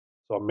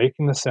So I'm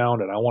making the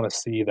sound, and I want to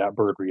see that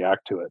bird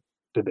react to it.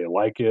 Did they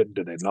like it?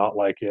 Did they not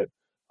like it?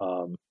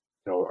 Um,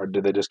 or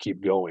did they just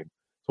keep going?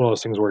 It's one of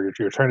those things where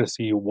you're trying to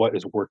see what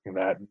is working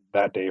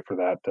that day for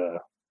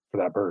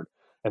that bird.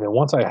 And then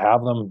once I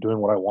have them doing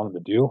what I want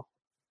them to do,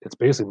 it's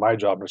basically my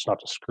job just not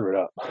to screw it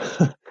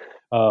up.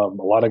 A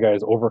lot of guys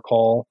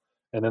overcall,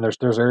 and then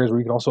there's areas where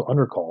you can also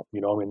undercall.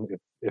 I mean,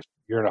 if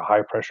you're in a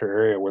high pressure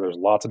area where there's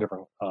lots of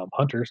different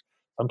hunters,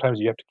 sometimes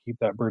you have to keep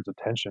that bird's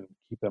attention,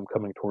 keep them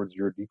coming towards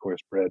your decoy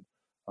spread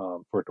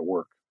for it to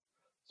work.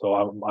 So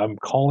I'm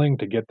calling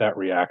to get that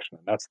reaction.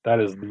 And that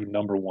is the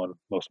number one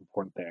most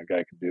important thing a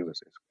guy can do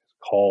is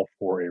call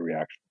for a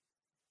reaction.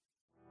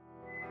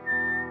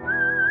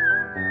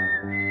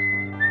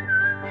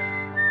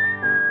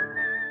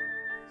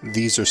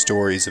 These are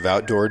stories of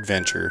outdoor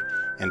adventure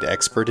and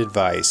expert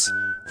advice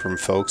from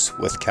folks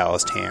with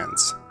calloused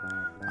hands.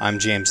 I'm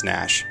James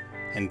Nash,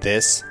 and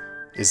this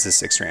is the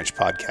Six Ranch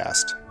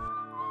Podcast.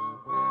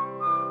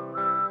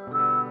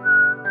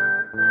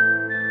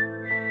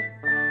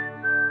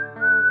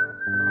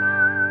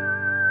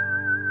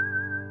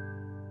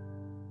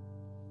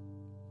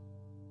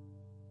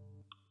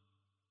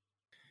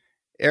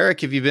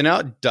 Eric, have you been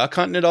out duck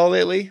hunting at all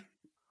lately?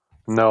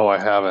 No, I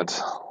haven't.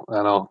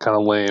 I know, kind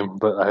of lame,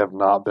 but I have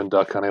not been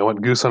duck hunting. I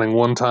went goose hunting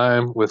one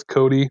time with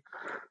Cody,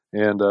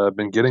 and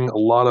been getting a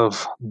lot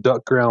of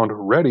duck ground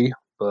ready,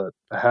 but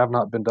I have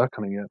not been duck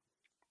hunting yet.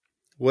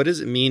 What does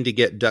it mean to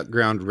get duck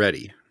ground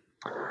ready?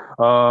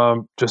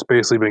 Just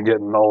basically been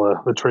getting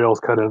all the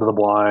trails cut into the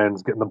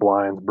blinds, getting the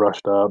blinds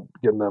brushed up,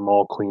 getting them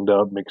all cleaned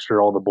up, make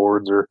sure all the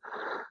boards are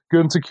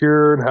good and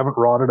secured, haven't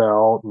rotted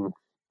out, and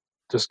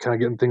just kind of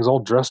getting things all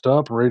dressed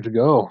up and ready to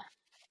go.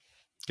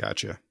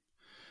 Gotcha.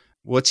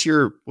 What's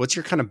your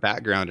kind of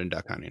background in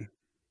duck hunting?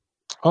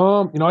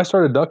 I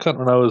started duck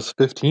hunting when I was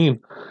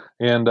 15,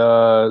 and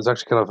it's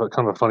actually kind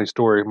of a funny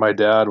story. My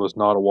dad was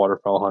not a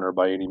waterfowl hunter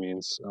by any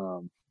means,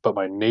 but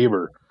my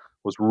neighbor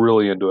was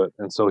really into it,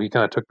 and so he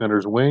kind of took me under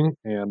his wing,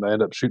 and I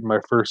ended up shooting my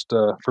first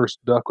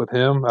duck with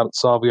him out at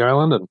Sauvie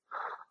Island,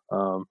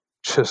 and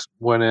just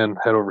went in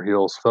head over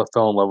heels,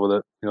 fell in love with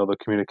it. The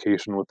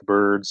communication with the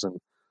birds and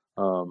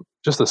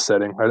just the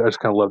setting. I just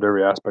kind of loved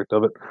every aspect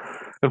of it,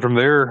 and from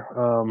there,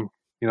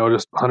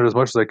 just hunted as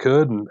much as I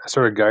could, and I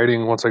started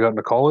guiding once I got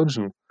into college,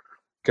 and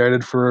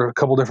guided for a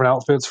couple different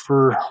outfits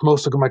for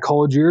most of my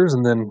college years,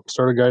 and then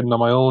started guiding on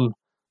my own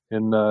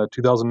in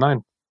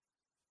 2009.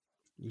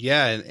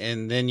 Yeah,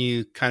 and then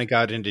you kind of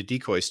got into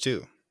decoys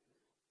too.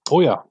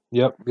 Oh yeah,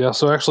 yep, yeah.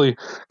 So actually,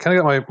 kind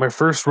of got my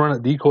first run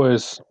at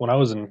decoys when I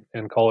was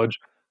in college,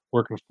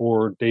 working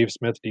for Dave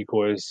Smith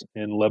Decoys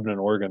in Lebanon,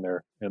 Oregon,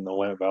 there in the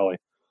Willamette Valley,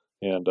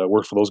 and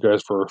worked for those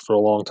guys for a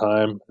long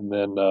time, and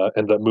then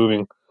ended up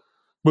moving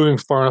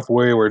far enough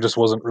away where it just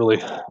wasn't really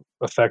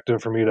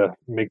effective for me to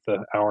make the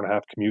hour and a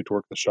half commute to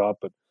work the shop,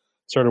 but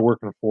started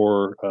working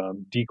for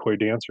Decoy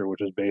Dancer,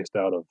 which is based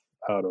out of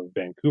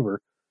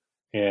Vancouver.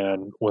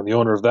 And when the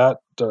owner of that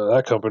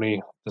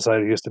company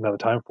decided he just didn't have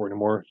the time for it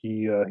anymore,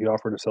 he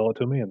offered to sell it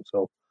to me, and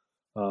so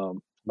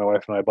my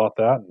wife and I bought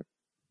that, and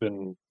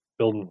been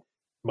building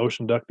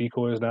motion duck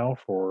decoys now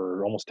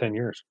for almost 10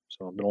 years.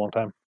 So it's been a long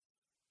time.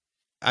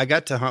 I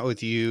got to hunt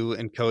with you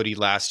and Cody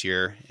last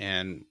year,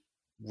 and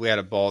we had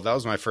a ball. That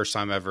was my first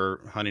time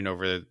ever hunting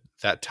over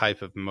that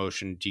type of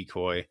motion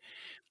decoy.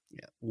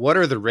 What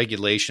are the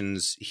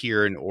regulations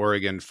here in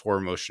Oregon for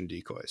motion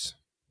decoys?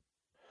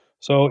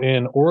 So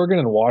in Oregon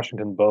and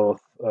Washington both,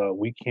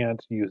 we can't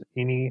use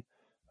any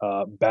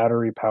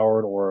battery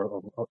powered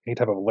or any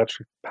type of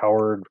electric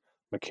powered,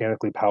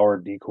 mechanically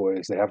powered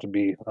decoys. They have to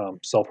be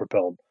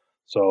self-propelled.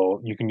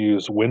 So you can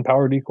use wind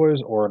powered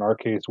decoys, or in our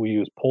case, we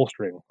use pull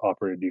string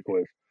operated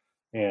decoys.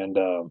 And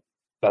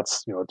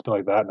that's, it's been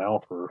like that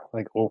now for, I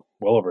think, well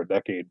over a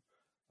decade.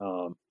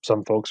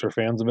 Some folks are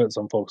fans of it,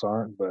 some folks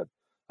aren't, but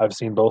I've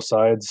seen both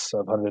sides.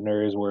 I've hunted in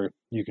areas where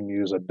you can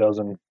use a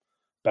dozen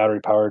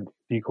battery powered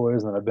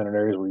decoys, and I've been in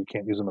areas where you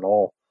can't use them at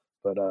all.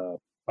 But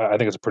I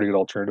think it's a pretty good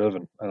alternative,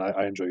 and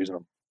I enjoy using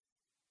them.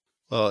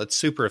 Well, it's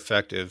super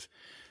effective.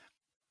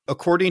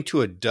 According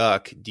to a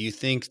duck, do you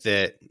think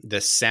that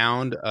the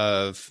sound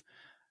of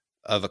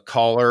a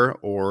caller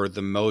or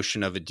the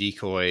motion of a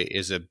decoy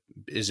is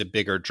a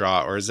bigger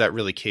draw, or is that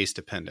really case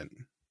dependent?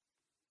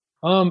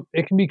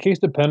 It can be case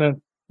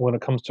dependent when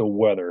it comes to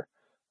weather.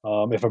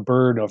 If a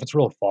bird, if it's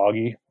real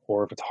foggy,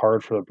 or if it's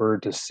hard for the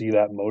bird to see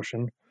that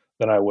motion,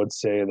 then I would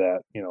say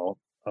that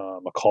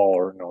a call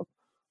or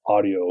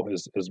audio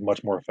is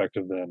much more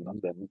effective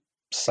than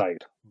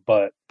sight.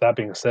 But that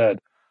being said,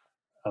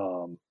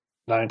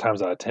 9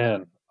 times out of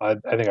 10, I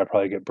think I'd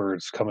probably get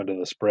birds coming to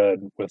the spread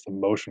with the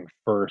motion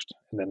first,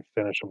 and then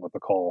finish them with the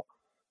call.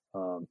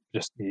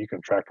 Just you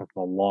can track them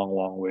from a long,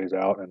 long ways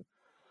out. And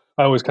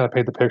I always kind of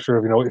paint the picture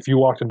of, if you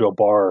walked into a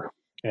bar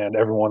and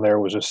everyone there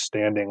was just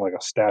standing like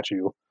a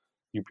statue,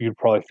 you'd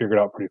probably figure it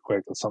out pretty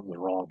quick that something's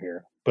wrong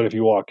here. But if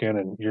you walk in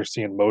and you're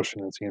seeing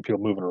motion and seeing people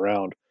moving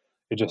around,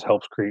 it just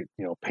helps create,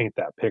 paint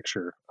that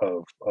picture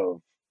of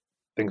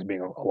things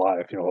being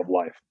alive, of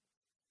life.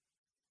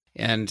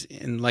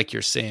 And like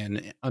you're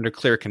saying, under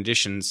clear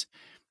conditions,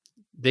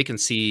 they can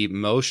see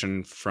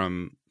motion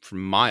from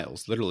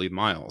miles, literally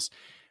miles.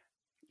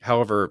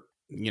 However,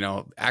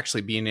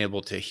 actually being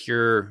able to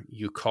hear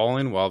you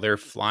calling while they're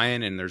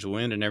flying and there's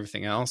wind and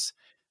everything else,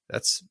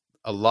 that's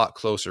a lot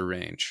closer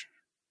range.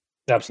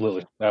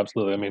 Absolutely,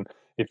 absolutely. I mean,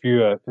 if if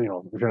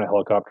you're in a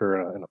helicopter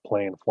and a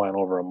plane flying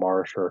over a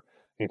marsh or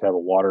any type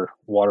of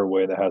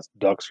waterway that has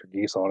ducks or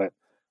geese on it,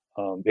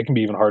 it can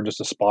be even hard just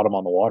to spot them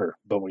on the water.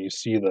 But when you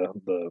see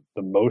the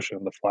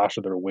motion, the flash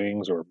of their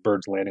wings, or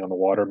birds landing on the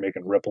water,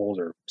 making ripples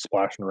or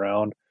splashing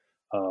around,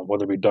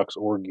 whether it be ducks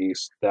or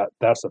geese,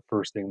 that's the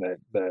first thing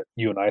that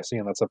you and I see,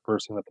 and that's the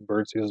first thing that the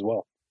bird sees as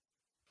well.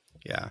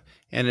 Yeah.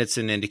 And it's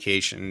an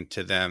indication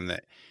to them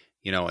that,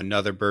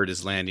 another bird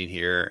is landing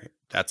here.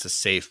 That's a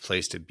safe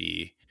place to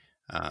be.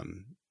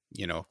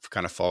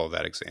 Kind of follow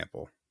that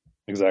example.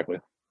 Exactly.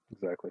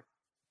 Exactly.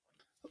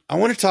 I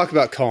want to talk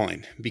about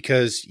calling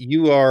because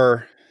you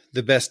are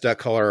the best duck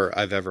caller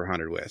I've ever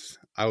hunted with.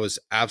 I was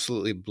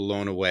absolutely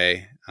blown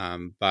away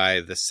by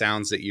the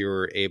sounds that you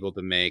were able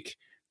to make,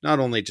 not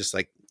only just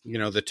like,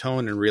 the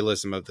tone and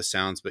realism of the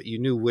sounds, but you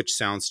knew which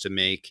sounds to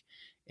make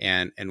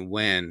and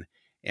when.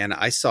 And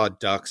I saw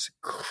ducks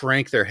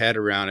crank their head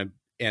around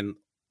and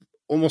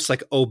almost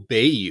like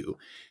obey you.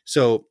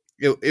 So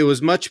it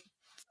was much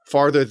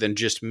farther than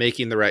just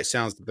making the right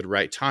sounds at the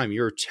right time.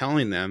 You're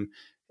telling them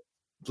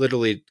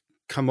literally,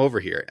 come over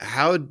here.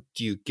 How do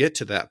you get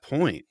to that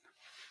point?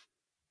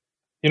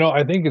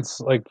 I think it's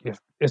like if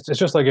it's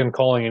just like in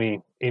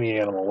calling any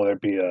animal, whether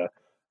it be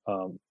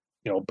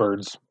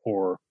birds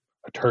or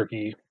a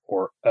turkey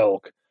or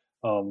elk.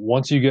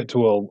 Once you get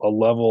to a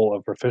level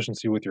of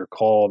proficiency with your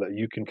call that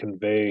you can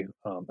convey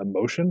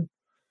emotion,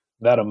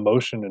 that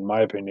emotion, in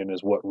my opinion,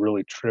 is what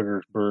really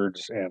triggers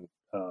birds and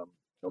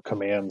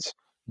commands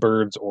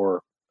birds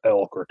or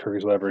elk or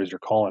turkeys, whatever it is you're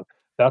calling.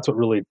 That's what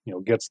really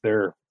gets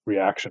their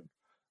reaction.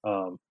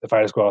 If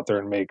I just go out there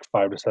and make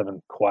 5 to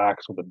 7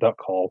 quacks with a duck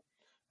call,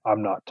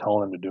 I'm not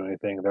telling them to do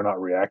anything. They're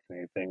not reacting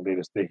to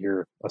anything. They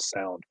hear a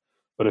sound.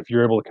 But if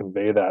you're able to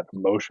convey that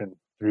emotion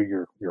through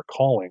your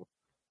calling,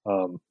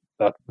 um,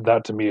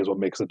 that to me is what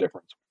makes the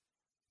difference.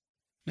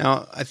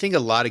 Now, I think a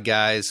lot of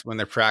guys, when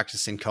they're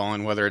practicing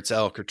calling, whether it's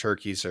elk or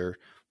turkeys or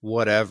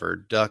whatever,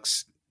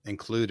 ducks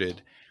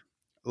included,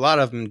 a lot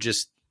of them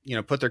just,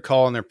 put their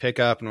call in their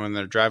pickup, and when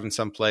they're driving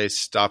someplace,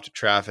 stopped at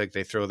traffic,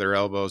 they throw their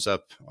elbows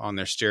up on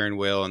their steering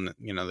wheel and,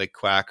 they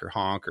quack or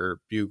honk or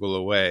bugle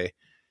away.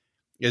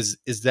 Is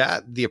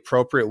that the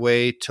appropriate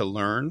way to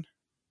learn?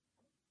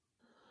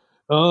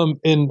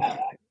 And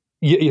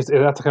yes,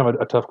 that's kind of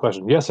a tough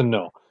question. Yes and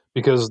no,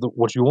 because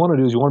what you want to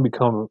do is you want to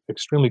become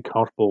extremely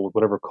comfortable with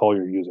whatever call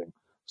you're using.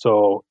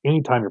 So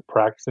anytime you're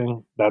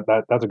practicing,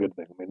 that's a good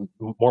thing. I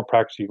mean, more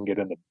practice you can get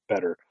in, the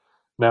better.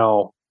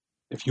 Now,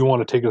 if you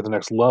want to take it to the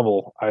next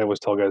level, I always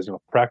tell guys,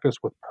 practice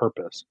with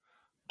purpose.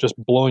 Just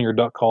blowing your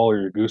duck call or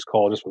your goose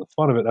call just for the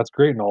fun of it, that's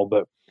great and all,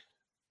 but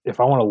if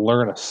I want to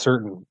learn a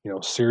certain,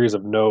 series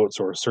of notes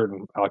or a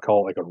certain, I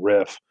call it like a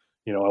riff,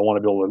 I want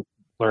to be able to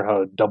learn how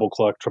to double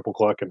cluck, triple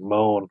cluck, and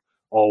moan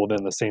all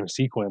within the same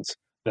sequence,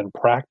 then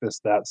practice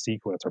that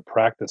sequence or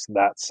practice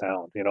that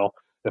sound.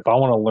 If I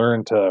want to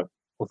learn to,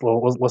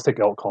 let's take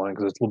elk calling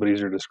because it's a little bit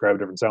easier to describe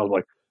different sounds.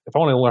 Like if I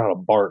want to learn how to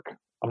bark,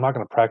 I'm not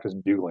going to practice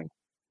bugling.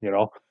 You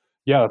know,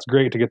 yeah, it's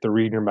great to get the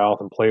reed in your mouth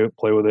and play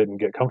with it and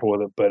get comfortable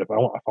with it. But if I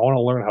want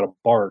to learn how to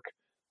bark,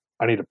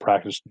 I need to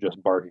practice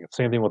just barking.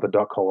 Same thing with a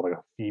duck call, like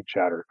a feed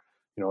chatter.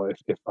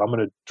 If I'm going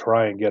to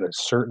try and get a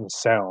certain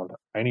sound,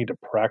 I need to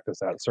practice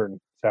that certain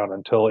sound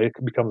until it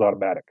becomes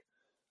automatic.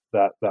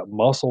 That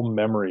muscle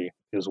memory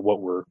is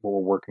what we're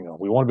working on.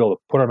 We want to be able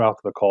to put our mouth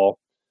to the call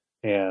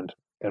and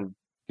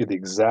get the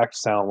exact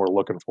sound we're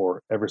looking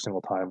for every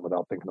single time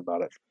without thinking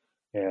about it.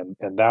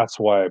 And that's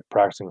why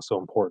practicing is so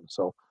important.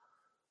 So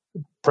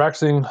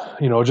practicing,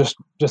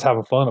 just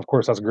having fun, of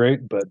course, that's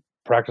great, but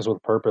practice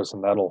with purpose,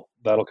 and that'll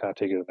kind of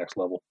take you to the next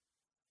level.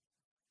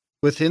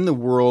 Within the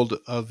world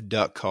of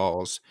duck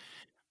calls,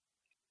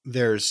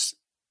 there's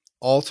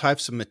all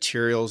types of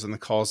materials in the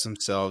calls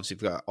themselves.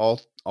 You've got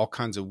all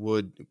kinds of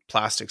wood,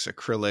 plastics,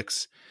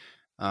 acrylics,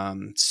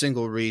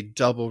 single reed,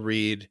 double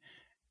reed.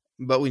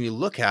 But when you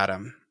look at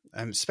them,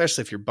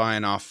 especially if you're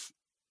buying off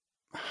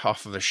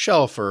of a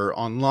shelf or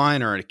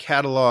online or in a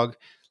catalog,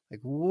 like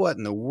what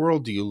in the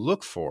world do you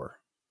look for?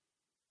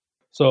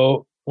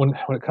 So when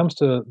it comes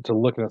to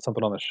looking at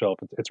something on the shelf,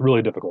 it's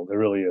really difficult. It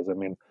really is. I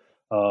mean,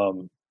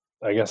 um,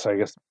 I guess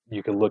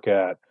you could look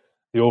at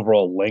the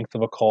overall length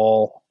of a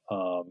call.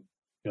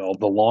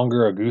 The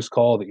longer a goose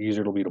call, the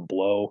easier it'll be to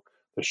blow.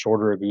 The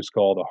shorter a goose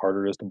call, the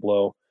harder it is to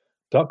blow.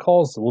 Duck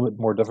calls is a little bit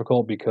more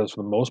difficult because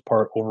for the most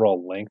part,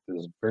 overall length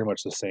is very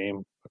much the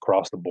same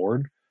across the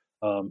board.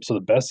 So the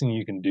best thing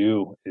you can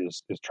do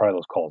is try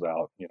those calls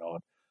out.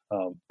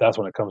 That's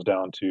when it comes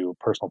down to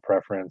personal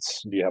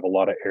preference. Do you have a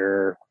lot of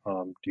air?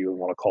 Do you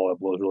want to call that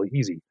blows really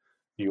easy?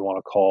 Do you want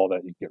to call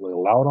that you get really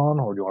loud on,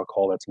 or do you want to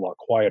call that's a lot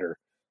quieter?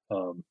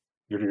 Um,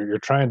 you're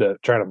trying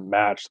to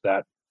match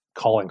that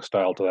calling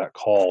style to that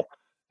call,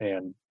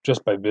 and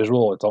just by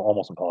visual, it's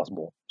almost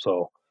impossible.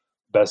 So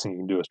best thing you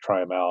can do is try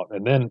them out.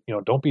 And then,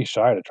 don't be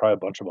shy to try a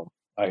bunch of them.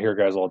 I hear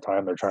guys all the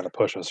time, they're trying to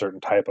push a certain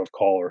type of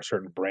call or a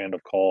certain brand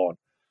of call.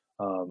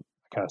 And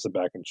I kind of sit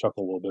back and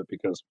chuckle a little bit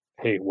because,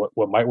 hey,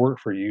 what might work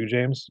for you,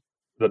 James,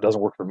 that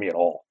doesn't work for me at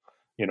all.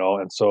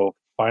 And so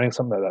finding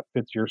something that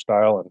fits your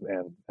style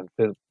and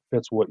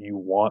fits what you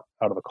want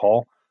out of the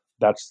call,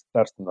 that's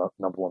the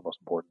number one most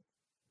important.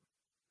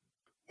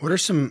 What are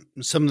some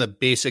of the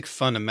basic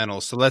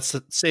fundamentals? So let's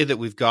say that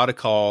we've got a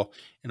call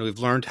and we've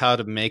learned how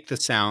to make the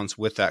sounds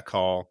with that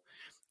call.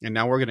 And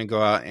now we're going to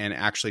go out and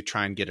actually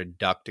try and get a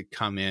duck to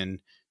come in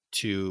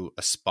to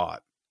a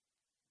spot.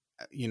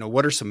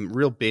 What are some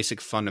real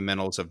basic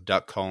fundamentals of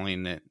duck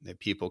calling that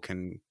people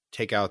can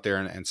take out there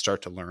and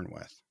start to learn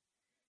with?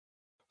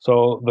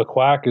 So the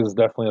quack is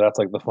that's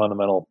like the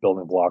fundamental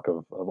building block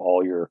of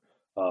all your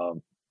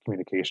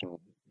communication,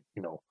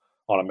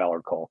 on a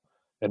mallard call.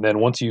 And then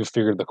once you've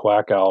figured the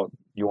quack out,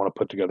 you want to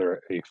put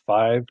together a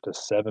 5 to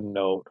 7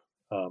 note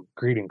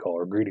greeting call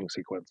or greeting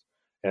sequence.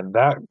 And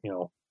that,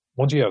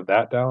 once you have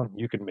that down,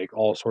 you can make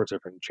all sorts of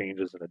different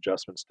changes and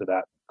adjustments to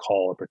that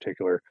call in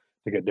particular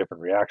to get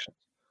different reactions.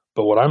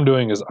 But what I'm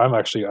doing is I'm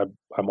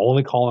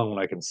only calling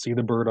when I can see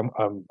the bird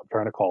I'm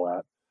trying to call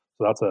at.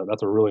 So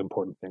that's a really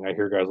important thing. I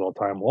hear guys all the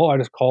time, well, I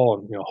just call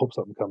and hope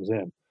something comes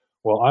in.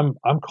 Well,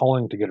 I'm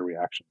calling to get a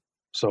reaction.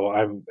 So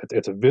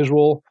it's a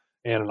visual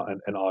and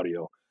an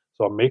audio.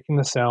 So I'm making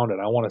the sound and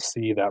I want to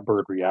see that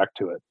bird react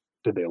to it.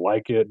 Did they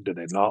like it? Did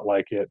they not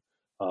like it?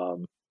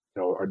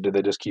 Or did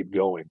they just keep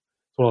going?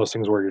 It's one of those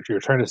things where you're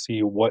trying to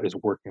see what is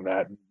working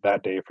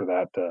that day for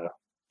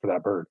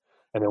that bird.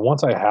 And then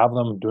once I have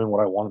them doing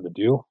what I wanted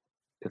to do,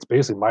 it's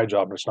basically my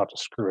job just not to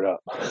screw it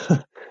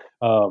up.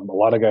 A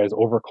lot of guys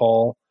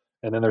overcall,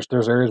 and then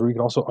there's areas where you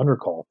can also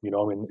undercall.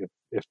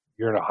 If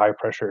you're in a high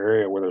pressure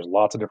area where there's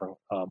lots of different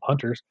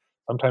hunters,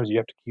 sometimes you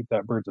have to keep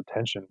that bird's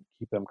attention,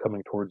 keep them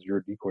coming towards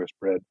your decoy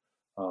spread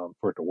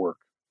for it to work.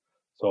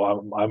 So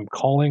I'm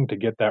calling to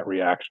get that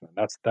reaction.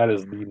 And that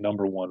is the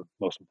number one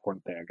most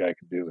important thing a guy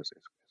can do is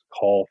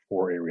call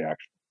for a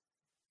reaction.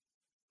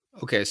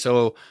 Okay,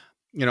 so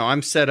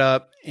I'm set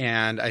up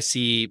and I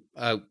see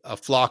a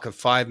flock of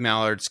 5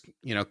 mallards,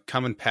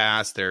 coming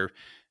past. They're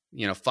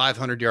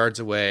 500 yards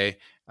away.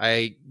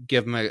 I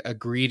give them a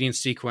greeting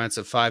sequence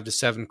of 5 to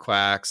 7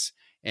 quacks,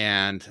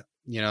 and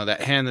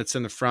that hen that's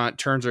in the front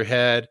turns her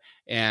head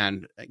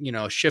and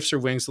shifts her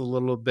wings a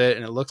little bit,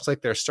 and it looks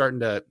like they're starting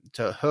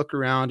to hook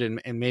around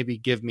and maybe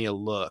give me a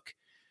look.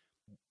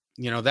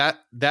 That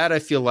I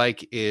feel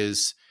like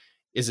is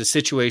a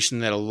situation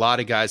that a lot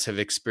of guys have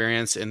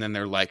experienced, and then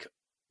they're like,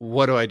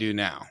 what do I do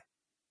now?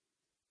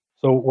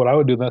 So what I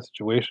would do in that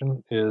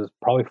situation is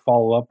probably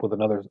follow up with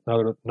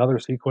another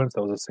sequence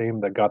that was the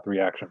same that got the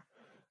reaction.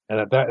 And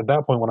at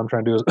that point, what I'm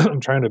trying to do is I'm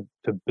trying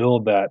to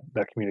build that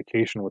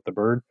communication with the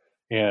bird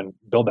and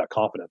build that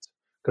confidence.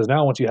 Because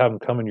now once you have them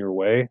coming your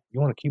way, you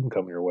want to keep them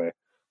coming your way.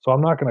 So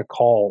I'm not going to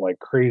call like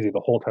crazy the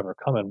whole time they're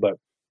coming, but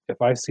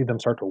if I see them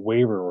start to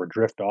waver or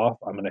drift off,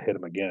 I'm going to hit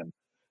them again.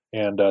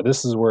 And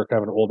this is where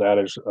kind of an old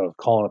adage of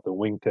calling at the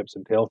wingtips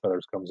and tail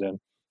feathers comes in.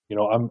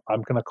 I'm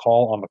going to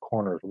call on the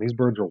corners when these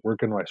birds are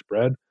working my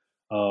spread.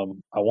 I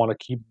want to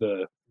keep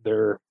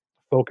their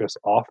focus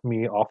off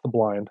me, off the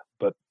blind,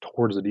 but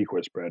towards the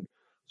decoy spread.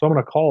 So I'm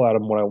going to call at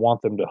them when I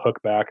want them to hook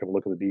back and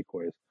look at the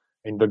decoys.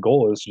 And the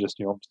goal is to just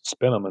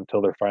spin them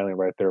until they're finally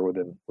right there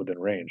within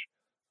range.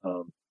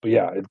 But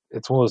yeah,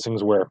 it's one of those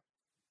things where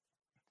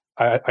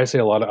I say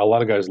a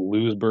lot of guys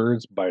lose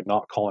birds by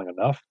not calling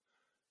enough.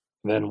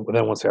 And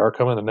then once they are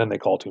coming, and then they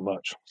call too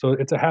much. So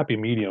it's a happy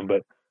medium,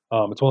 but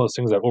it's one of those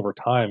things that over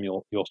time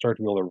you'll start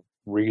to be able to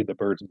read the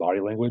bird's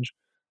body language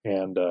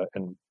and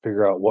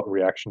figure out what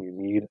reaction you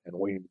need and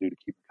what you need to do to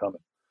keep it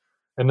coming.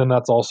 And then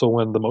that's also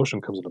when the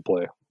motion comes into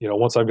play.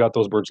 Once I've got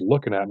those birds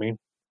looking at me,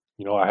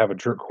 I have a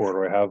jerk cord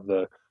or I have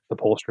the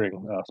pull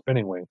string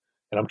spinning wing,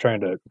 and I'm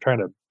trying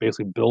to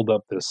basically build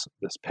up this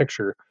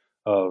picture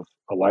of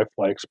a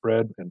lifelike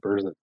spread and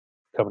birds that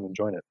come and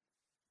join it.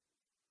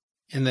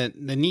 And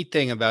the neat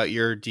thing about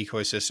your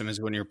decoy system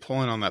is when you're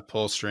pulling on that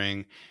pull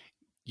string,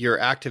 you're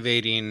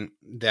activating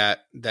that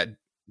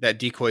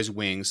decoy's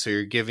wings. So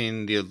you're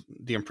giving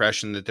the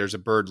impression that there's a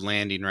bird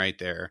landing right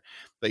there,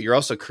 but you're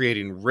also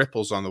creating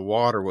ripples on the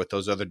water with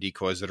those other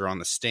decoys that are on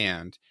the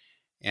stand.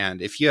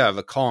 And if you have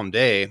a calm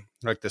day,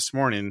 like this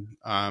morning,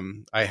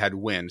 I had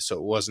wind, so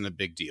it wasn't a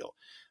big deal.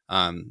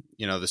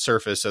 The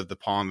surface of the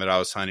pond that I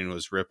was hunting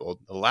was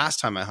rippled. The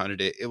last time I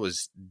hunted it, it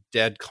was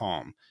dead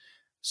calm.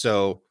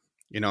 So,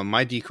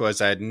 my decoys,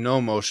 I had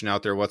no motion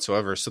out there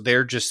whatsoever. So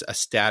they're just a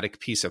static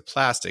piece of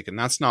plastic. And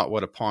that's not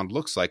what a pond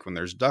looks like when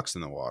there's ducks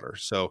in the water.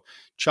 So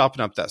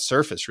chopping up that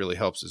surface really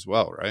helps as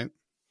well, right?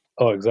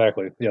 Oh,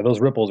 exactly. Yeah,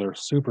 those ripples are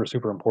super,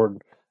 super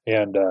important.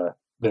 And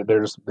they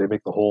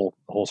make the whole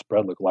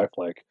spread look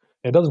lifelike.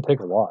 And it doesn't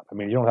take a lot. I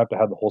mean, you don't have to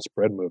have the whole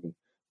spread moving,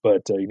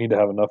 but you need to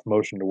have enough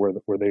motion to where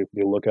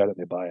they look at it and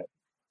they buy it.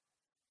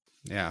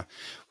 Yeah.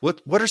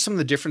 What are some of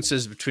the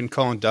differences between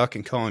calling duck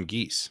and calling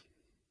geese?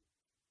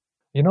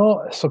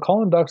 So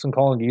calling ducks and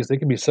calling geese, they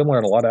can be similar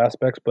in a lot of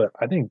aspects, but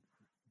I think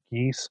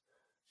geese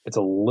it's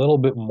a little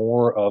bit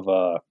more of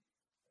a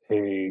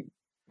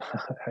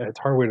it's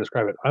a hard way to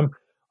describe it.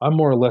 I'm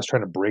more or less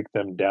trying to break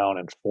them down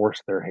and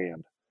force their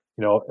hand.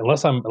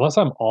 Unless I'm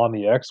on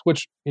the X,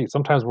 which hey,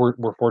 sometimes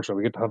we're fortunate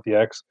we get to hunt the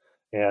X,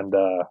 and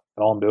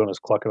all I'm doing is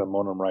clucking them,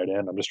 moning them right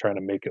in. I'm just trying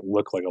to make it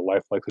look like a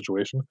lifelike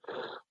situation.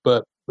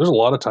 But there's a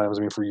lot of times.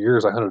 I mean, for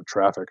years I hunted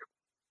traffic,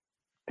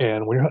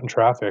 and when you're hunting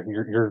traffic,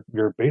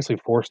 you're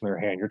basically forcing their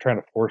hand. You're trying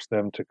to force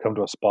them to come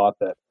to a spot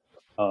that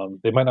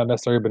they might not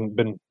necessarily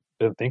been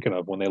thinking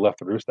of when they left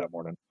the roost that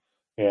morning.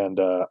 And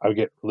I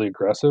get really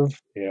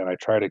aggressive, and I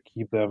try to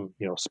keep them,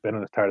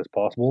 spinning as tight as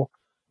possible.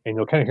 And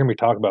you'll kind of hear me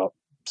talk about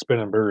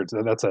spinning birds.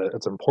 And it's an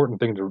important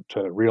thing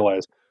to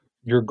realize.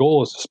 Your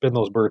goal is to spin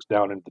those birds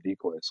down into the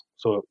decoys.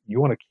 So you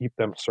want to keep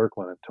them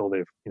circling until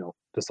they've,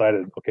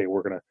 decided, okay,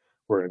 we're gonna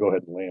go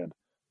ahead and land.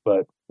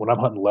 But when I'm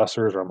hunting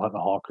lessers or I'm hunting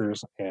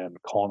honkers and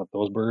calling up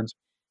those birds,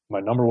 my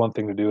number one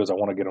thing to do is I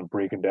want to get them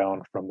breaking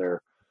down from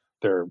their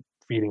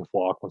feeding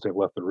flock once they've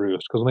left the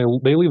roost. Because when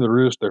they leave the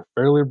roost, they're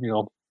fairly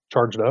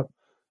charged up.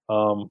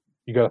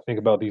 You got to think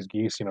about these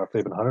geese. If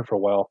they've been hunted for a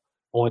while,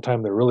 only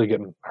time they're really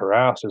getting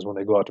harassed is when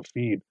they go out to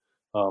feed.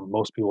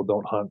 Most people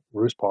don't hunt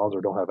roost ponds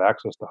or don't have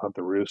access to hunt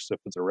the roosts if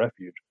it's a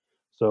refuge.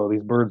 So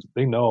these birds,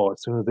 they know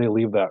as soon as they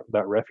leave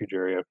that refuge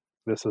area,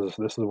 this is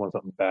when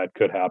something bad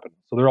could happen.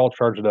 So they're all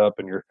charged up,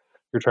 and you're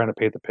trying to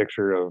paint the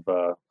picture of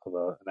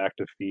an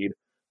active feed,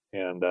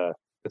 and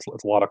it's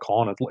a lot of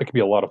calling. It can be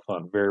a lot of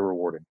fun, very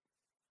rewarding.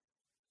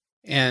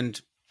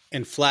 And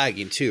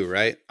flagging too,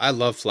 right? I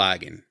love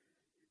flagging.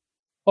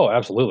 Oh,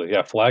 absolutely.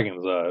 Yeah, flagging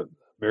is a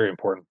very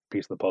important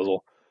piece of the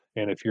puzzle.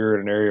 And if you're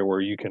in an area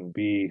where you can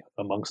be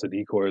amongst the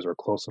decoys or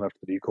close enough to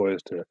the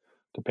decoys to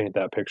paint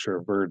that picture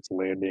of birds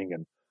landing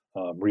and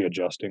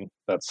readjusting,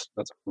 that's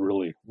a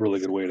really really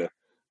good way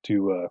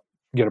to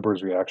get a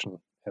bird's reaction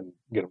and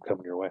get them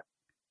coming your way.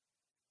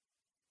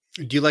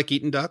 Do you like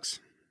eating ducks?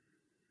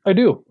 I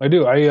do, I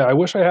do. I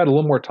wish I had a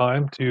little more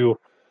time to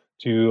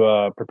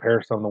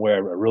prepare some the way I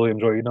really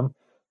enjoy eating them,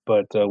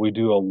 but we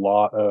do a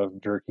lot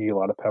of jerky, a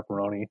lot of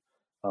pepperoni.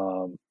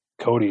 Um,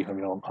 Cody, I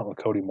mean, I'm with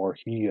Cody more.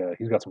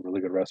 He's got some really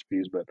good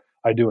recipes, but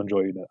I do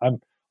enjoy eating it.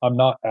 I'm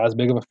not as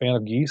big of a fan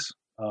of geese.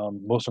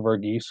 Most of our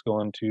geese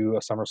go into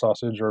a summer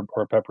sausage or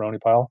a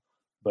pepperoni pile,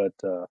 but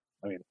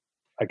I mean,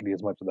 I could eat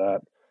as much of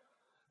that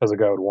as a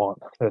guy would want.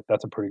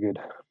 That's a pretty good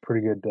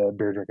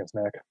beer drinking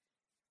snack.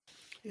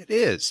 It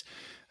is.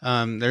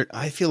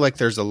 I feel like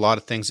there's a lot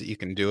of things that you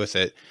can do with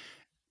it,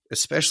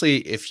 especially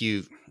if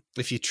you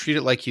treat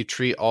it like you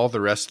treat all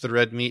the rest of the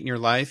red meat in your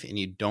life and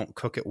you don't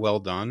cook it well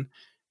done.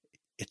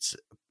 It's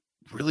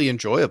really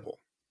enjoyable.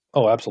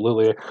 Oh,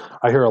 absolutely.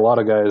 I hear a lot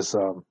of guys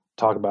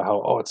talk about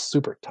how, oh, it's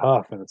super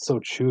tough and it's so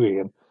chewy.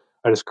 And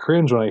I just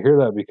cringe when I hear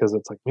that because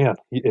it's like, man,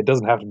 it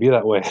doesn't have to be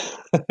that way.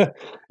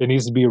 It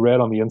needs to be red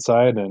on the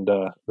inside, and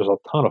there's a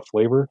ton of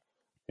flavor.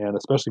 And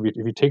especially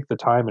if you take the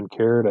time and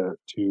care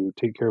to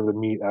take care of the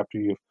meat after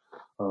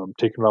you've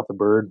taken it off the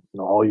bird,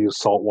 I'll use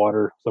salt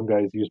water. Some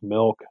guys use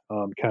milk,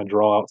 kind of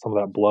draw out some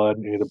of that blood,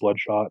 any of the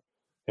bloodshot,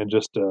 and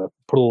just put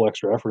a little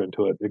extra effort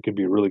into it. It could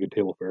be a really good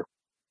table fare.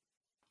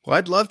 Well,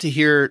 I'd love to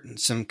hear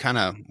some kind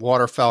of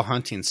waterfowl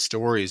hunting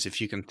stories if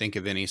you can think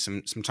of any.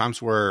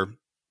 Sometimes where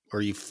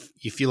you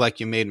feel like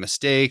you made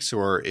mistakes,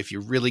 or if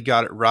you really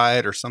got it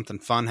right, or something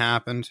fun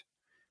happened.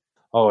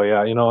 Oh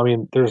yeah, I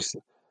mean, there's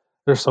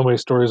so many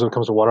stories when it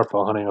comes to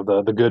waterfowl hunting of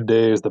the good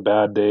days, the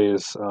bad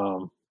days.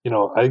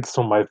 I think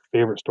some of my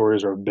favorite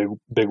stories are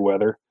big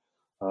weather,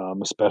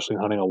 especially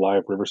hunting a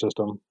live river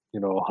system.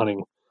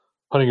 Hunting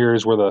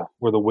areas where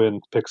the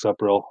wind picks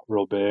up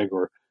real big,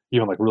 or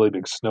even like really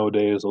big snow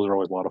days. Those are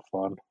always a lot of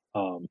fun.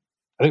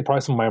 I think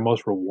probably some of my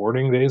most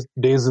rewarding days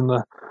in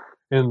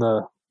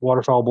the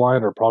waterfowl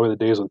blind are probably the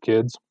days with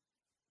kids.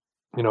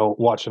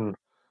 Watching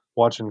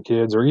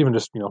kids, or even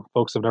just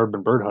folks that have never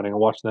been bird hunting,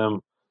 and watch them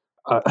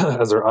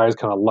as their eyes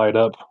kind of light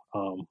up,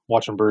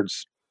 watching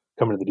birds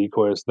come into the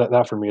decoys.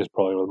 That for me is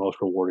probably the most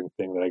rewarding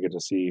thing that I get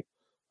to see,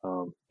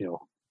 um, you know,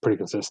 pretty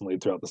consistently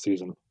throughout the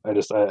season. I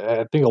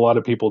think a lot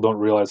of people don't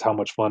realize how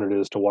much fun it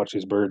is to watch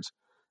these birds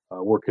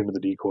work into the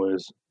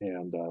decoys,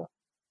 and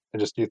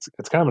just it's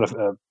kind of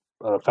an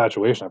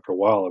infatuation after a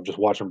while of just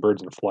watching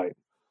birds in flight.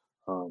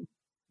 Um,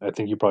 I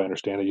think you probably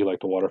understand it. You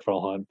like to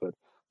waterfowl hunt, but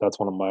that's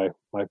one of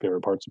my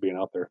favorite parts of being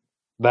out there.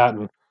 That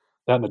and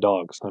that and the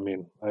dogs. I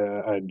mean,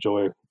 I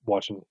enjoy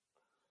watching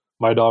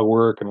my dog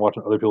work and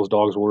watching other people's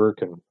dogs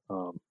work, and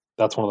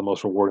that's one of the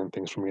most rewarding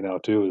things for me now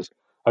too. Is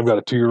I've got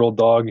a 2-year-old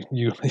dog.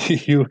 You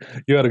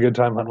had a good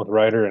time hunting with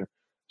Ryder, and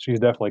she's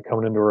definitely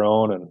coming into her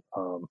own, and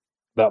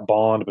that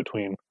bond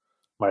between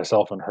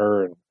myself and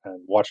her, and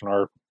watching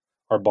our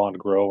bond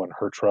grow and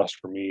her trust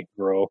for me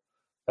grow.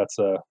 That's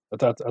a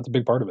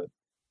big part of it.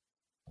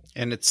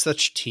 And it's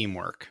such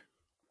teamwork.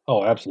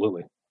 Oh,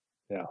 absolutely.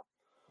 Yeah.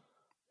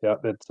 Yeah.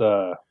 It's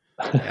a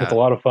Yeah.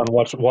 lot of fun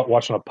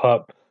watching a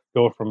pup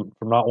go from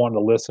not wanting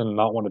to listen,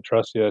 not wanting to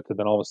trust you, to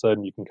then all of a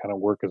sudden you can kind of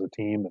work as a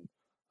team,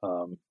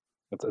 and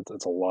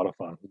it's a lot of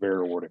fun. Very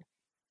rewarding.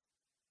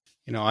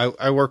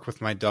 I work with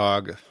my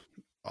dog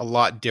a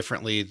lot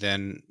differently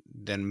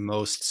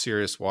most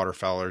serious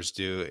waterfowlers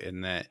do,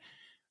 in that,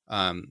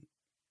 um,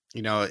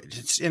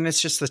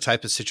 it's just the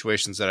type of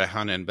situations that I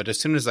hunt in. But as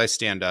soon as I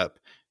stand up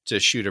to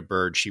shoot a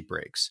bird, she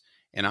breaks.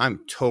 And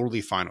I'm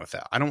totally fine with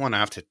that. I don't want to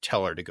have to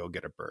tell her to go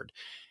get a bird.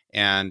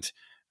 And,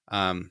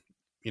 um,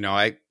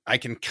 I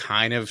can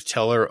kind of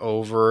tell her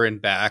over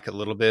and back a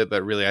little bit,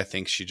 but really I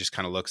think she just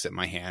kind of looks at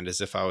my hand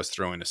as if I was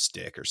throwing a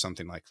stick or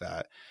something like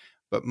that.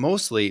 But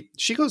mostly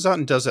she goes out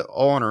and does it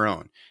all on her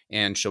own,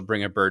 and she'll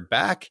bring a bird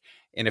back.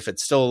 And if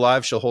it's still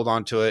alive, she'll hold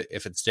on to it.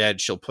 If it's dead,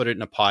 she'll put it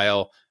in a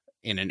pile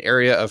in an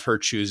area of her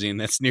choosing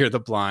that's near the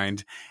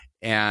blind,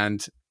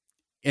 and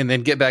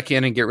then get back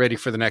in and get ready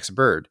for the next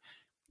bird.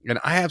 And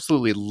I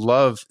absolutely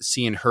love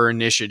seeing her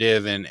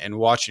initiative and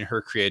watching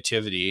her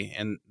creativity.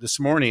 And this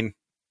morning,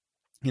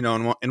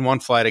 in one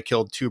flight, I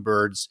killed two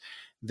birds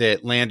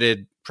that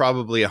landed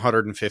probably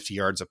 150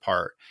 yards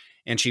apart.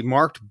 And she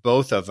marked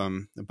both of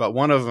them, but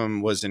one of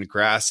them was in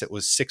grass. It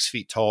was 6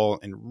 feet tall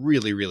and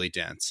really, really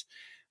dense.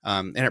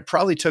 And it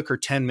probably took her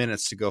 10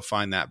 minutes to go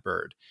find that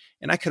bird.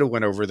 And I could have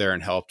went over there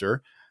and helped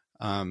her,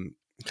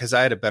 because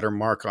I had a better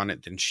mark on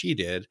it than she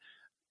did.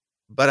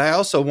 But I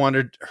also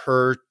wanted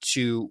her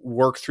to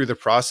work through the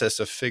process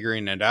of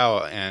figuring it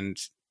out. And,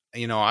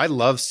 I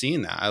love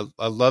seeing that.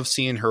 I love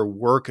seeing her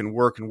work and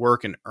work and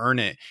work and earn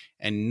it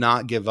and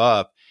not give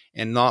up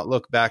and not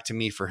look back to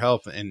me for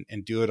help and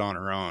do it on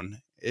her own.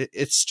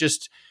 It's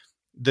just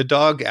the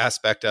dog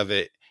aspect of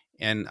it.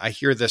 And I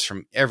hear this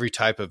from every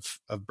type of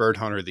bird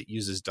hunter that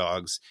uses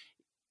dogs.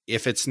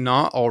 If it's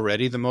not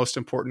already the most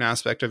important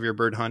aspect of your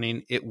bird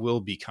hunting, it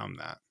will become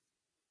that.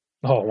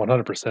 Oh,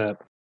 100%.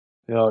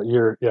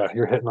 You're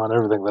hitting on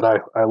everything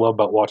that I love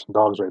about watching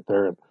dogs right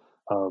there.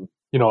 And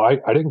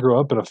I didn't grow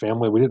up in a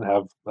family. We didn't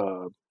have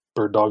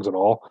bird dogs at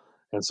all.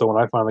 And so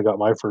when I finally got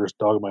my first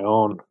dog of my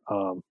own,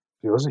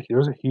 there was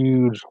a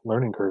huge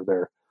learning curve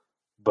there.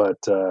 But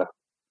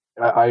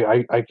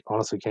I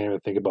honestly can't even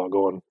think about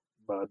going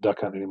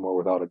duck hunting anymore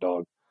without a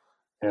dog.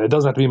 And it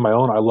doesn't have to be my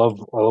own. I love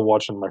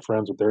watching my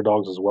friends with their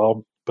dogs as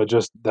well. But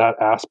just that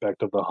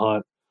aspect of the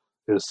hunt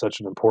is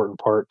such an important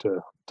part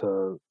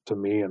to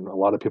me and a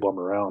lot of people I'm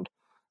around.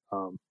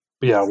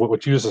 But yeah,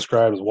 what you just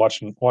described is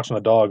watching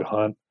a dog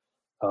hunt.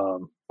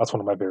 That's one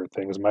of my favorite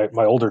things.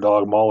 My older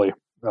dog Molly,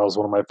 that was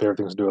one of my favorite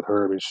things to do with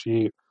her. I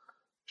mean,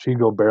 she'd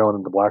go barreling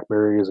into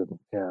blackberries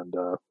and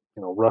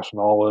Russian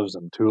olives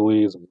and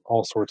tules and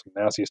all sorts of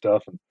nasty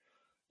stuff. And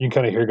you can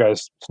kind of hear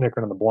guys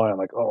snickering in the blind,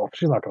 like, "Oh,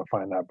 she's not going to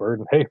find that bird."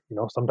 And hey,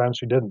 sometimes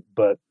she didn't,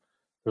 but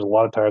there's a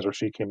lot of times where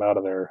she came out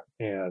of there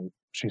and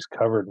she's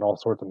covered in all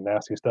sorts of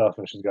nasty stuff,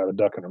 and she's got a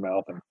duck in her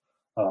mouth, and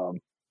um,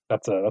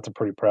 that's a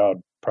pretty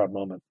proud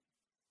moment.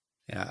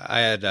 Yeah, I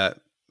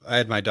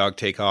had my dog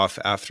take off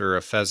after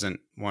a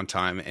pheasant one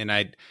time, and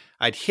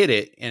I'd hit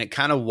it, and it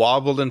kind of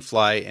wobbled in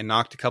flight and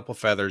knocked a couple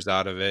feathers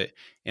out of it,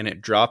 and it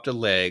dropped a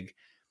leg,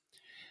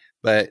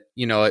 but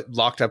it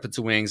locked up its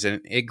wings and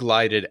it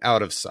glided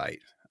out of sight.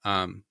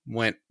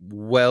 Went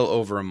well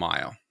over a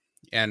mile,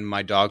 and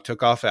my dog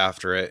took off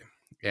after it,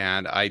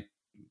 and I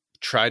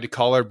tried to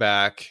call her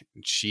back.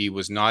 She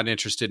was not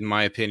interested in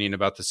my opinion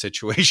about the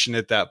situation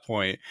at that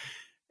point.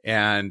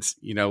 And,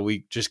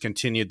 we just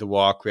continued the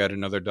walk. We had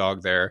another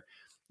dog there,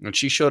 and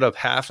she showed up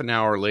half an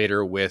hour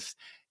later with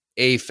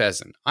a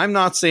pheasant. I'm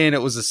not saying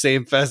it was the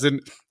same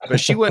pheasant, but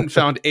she went and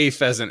found a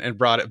pheasant and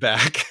brought it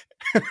back.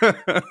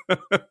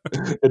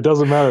 It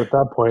doesn't matter at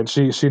that point.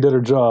 She did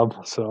her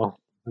job. So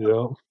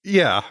yeah,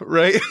 Yeah,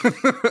 right.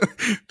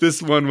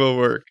 This one will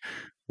work.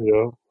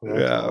 yeah, that's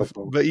Yeah.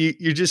 awesome. But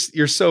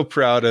you're so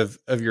proud of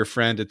your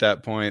friend at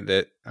that point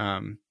that,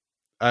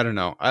 I don't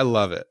know. I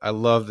love it. I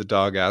love the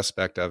dog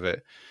aspect of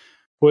it.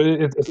 Well,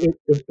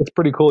 it's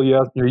pretty cool. You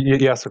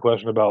asked a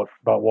question about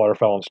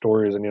waterfowl and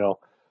stories, and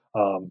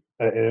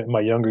in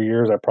my younger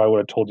years, I probably would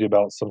have told you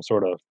about some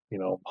sort of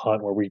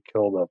hunt where we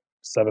killed a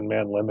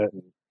 7-man limit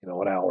in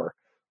an hour.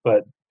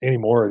 But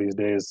anymore these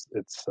days,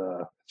 it's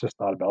just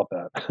not about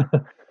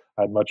that.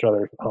 I'd much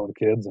rather hunt with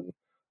kids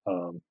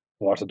and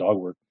watch the dog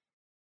work.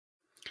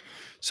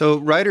 So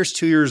Ryder's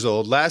 2 years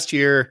old. Last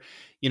year,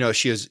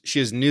 she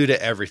is new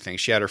to everything.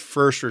 She had her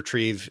first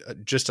retrieve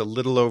just a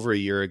little over a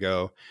year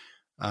ago.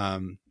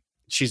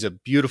 She's a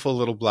beautiful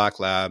little black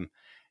lab,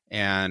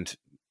 and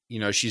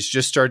she's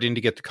just starting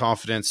to get the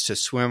confidence to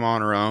swim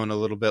on her own a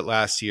little bit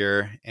last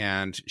year,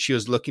 and she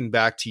was looking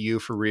back to you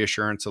for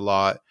reassurance a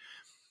lot.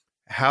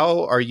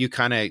 How are you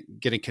kind of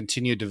going to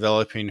continue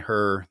developing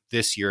her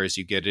this year as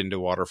you get into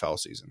waterfowl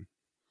season?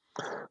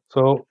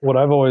 So what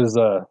I've always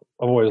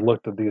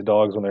looked at these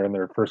dogs when they're in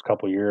their first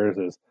couple of years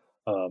is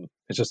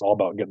it's just all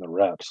about getting the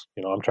reps.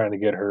 I'm trying to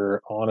get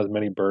her on as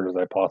many birds as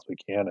I possibly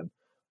can,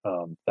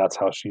 and that's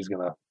how she's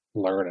gonna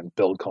learn and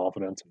build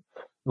confidence.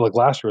 Like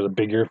last year was a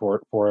big year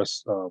for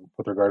us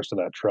with regards to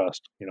that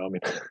trust. I mean,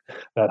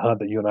 that hunt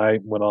that you and I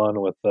went on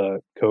with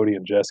Cody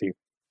and Jesse,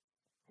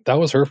 that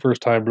was her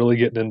first time really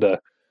getting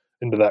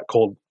into that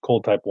cold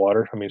type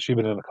water. I mean, she'd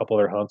been in a couple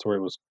other hunts where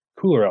it was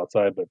cooler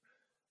outside, but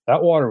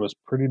that water was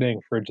pretty dang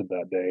frigid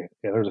that day.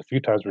 And there's a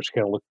few times where she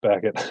kind of looked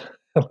back at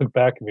looked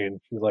back at me and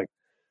she's like,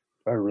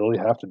 "Do I really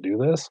have to do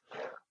this?"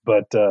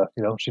 but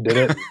she did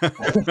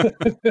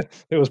it.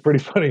 It was pretty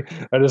funny.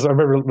 I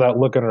remember that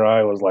look in her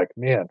eye was like,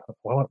 man,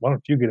 why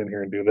don't you get in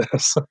here and do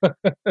this?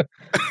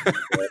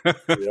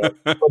 Yeah.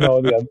 But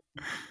no,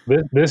 yeah.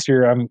 This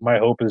year, my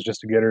hope is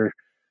just to get her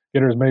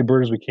as many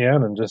birds as we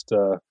can, and just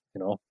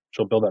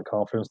she'll build that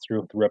confidence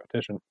through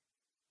repetition.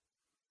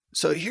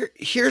 So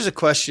here's a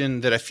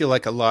question that I feel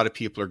like a lot of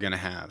people are going to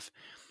have.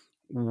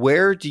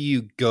 Where do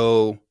you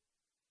go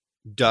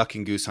duck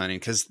and goose hunting?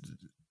 Because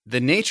the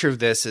nature of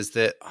this is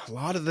that a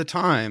lot of the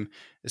time,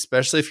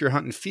 especially if you're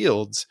hunting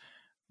fields,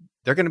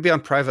 they're going to be on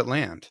private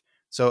land.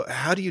 So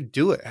how do you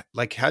do it?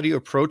 Like, how do you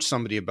approach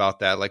somebody about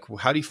that? Like,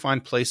 how do you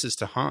find places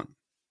to hunt?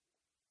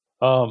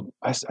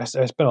 I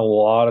spent a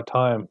lot of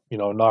time,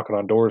 knocking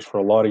on doors for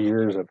a lot of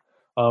years, and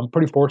I'm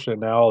pretty fortunate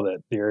now that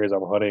the areas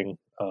I'm hunting,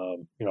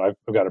 I've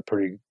got a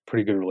pretty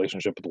good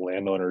relationship with the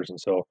landowners, and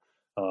so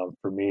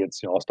for me,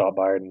 it's I'll stop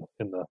by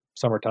in the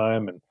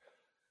summertime and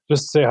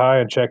just say hi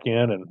and check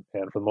in, and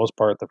for the most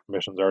part, the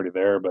permission's already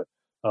there. But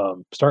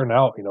starting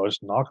out,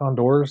 just knock on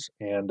doors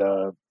and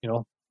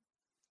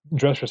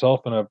dress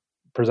yourself in a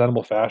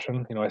presentable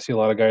fashion. I see a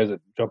lot of guys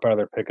that jump out of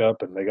their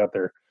pickup and they got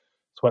their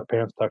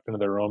sweatpants tucked into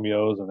their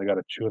Romeos and they got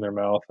a chew in their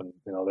mouth, and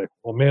they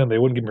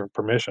wouldn't give me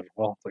permission.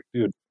 Well, it's like,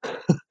 dude,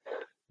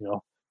 you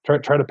know,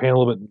 try to paint a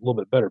little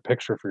bit better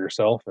picture for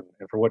yourself and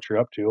for what you're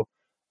up to.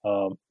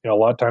 A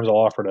lot of times I'll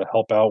offer to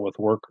help out with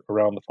work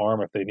around the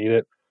farm if they need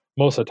it.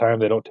 Most of the time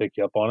they don't take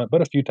you up on it,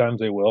 but a few times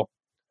they will.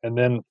 And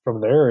then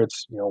from there,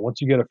 it's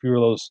once you get a few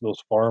of those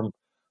farm,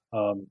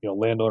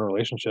 landowner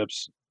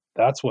relationships,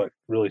 that's what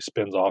really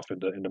spins off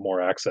into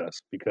more access,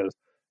 because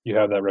you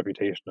have that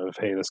reputation of,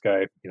 hey, this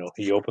guy,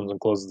 he opens and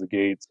closes the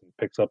gates and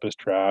picks up his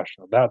trash.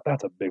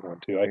 That's a big one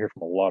too. I hear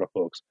from a lot of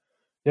folks.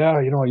 Yeah,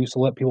 I used to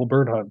let people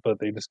bird hunt, but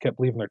they just kept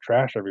leaving their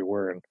trash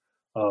everywhere.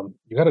 And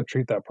you got to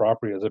treat that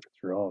property as if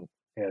it's your own.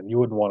 And you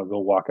wouldn't want to go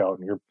walk out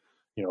in your,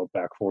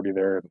 back 40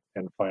 there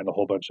and find a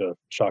whole bunch of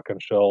shotgun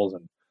shells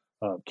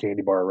and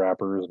candy bar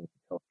wrappers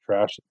and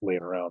trash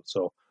laying around.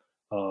 So,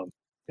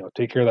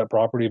 take care of that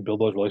property, build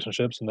those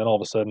relationships, and then all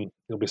of a sudden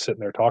you'll be sitting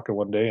there talking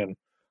one day, and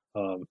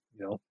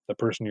the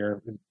person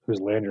whose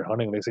land you're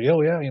hunting, they say,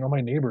 oh yeah,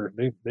 my neighbor,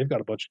 they've got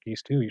a bunch of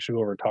geese too. You should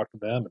go over and talk to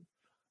them,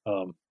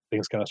 and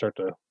things kind of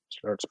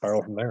start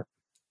spiral from there.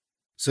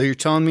 So you're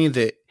telling me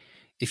that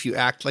if you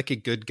act like a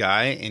good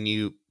guy and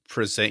you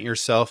present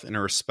yourself in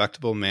a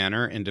respectable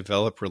manner and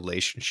develop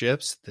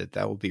relationships,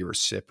 that will be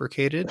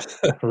reciprocated?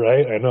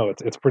 Right? I know,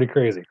 it's pretty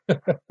crazy.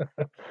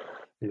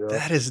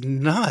 That is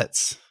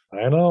nuts.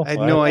 I know. I had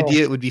no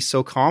idea it would be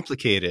so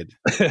complicated.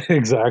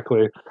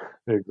 Exactly.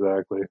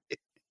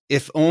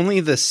 If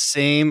only the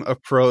same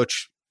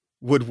approach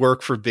would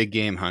work for big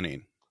game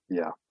hunting.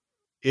 Yeah.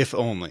 If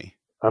only.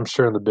 I'm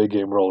sure in the big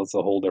game world, it's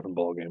a whole different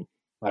ballgame.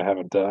 I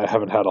haven't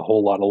had a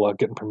whole lot of luck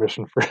getting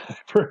permission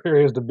for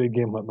areas to big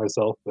game hunt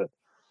myself, but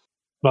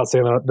I'm not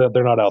saying that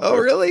they're not out there. Oh,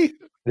 really?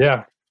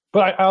 Yeah.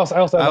 But I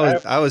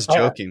was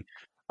joking.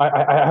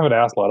 I haven't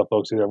asked a lot of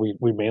folks either. We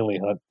mainly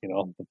hunt,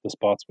 the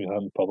spots we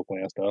hunt, public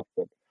land stuff.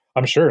 But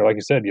I'm sure, like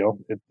you said,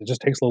 it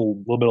just takes a little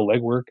bit of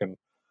legwork. And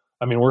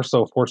I mean, we're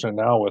so fortunate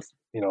now with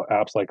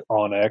apps like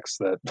OnX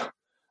that,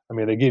 I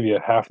mean, they give you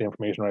half the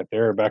information right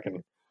there. Back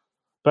in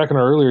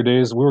our earlier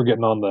days, we were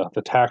getting on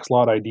the tax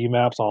lot ID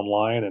maps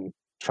online and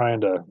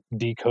trying to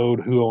decode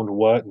who owned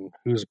what and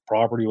whose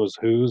property was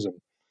whose.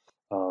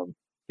 And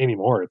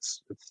anymore,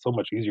 it's so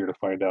much easier to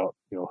find out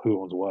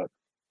who owns what.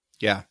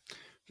 Yeah.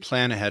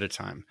 Plan ahead of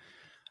time.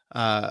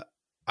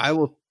 I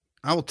will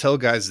tell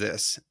guys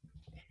this,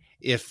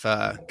 if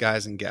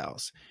guys and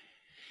gals,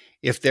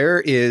 if there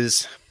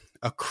is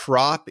a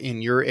crop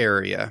in your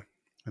area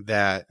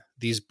that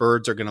these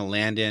birds are going to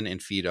land in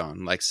and feed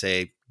on, like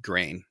say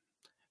grain,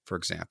 for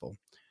example,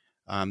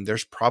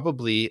 there's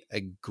probably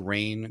a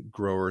grain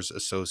growers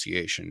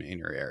association in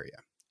your area,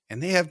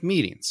 and they have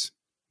meetings,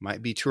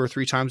 might be 2 or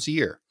 3 times a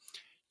year.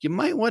 You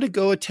might want to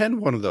go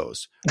attend one of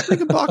those,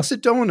 bring a box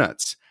of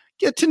donuts,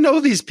 get to know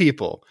these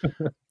people,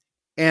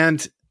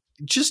 and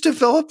just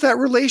develop that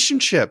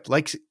relationship.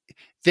 Like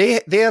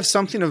they have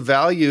something of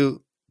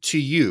value to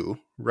you,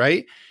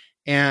 right?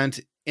 And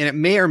it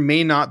may or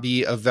may not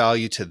be of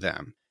value to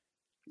them.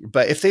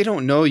 But if they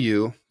don't know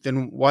you,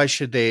 then why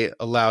should they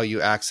allow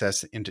you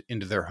access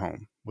into their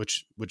home,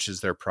 which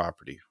is their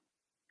property,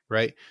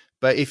 right?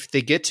 But if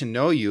they get to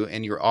know you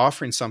and you're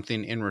offering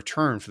something in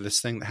return for this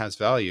thing that has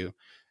value,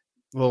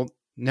 well,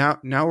 now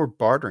we're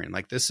bartering.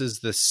 Like this is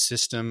the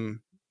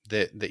system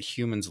that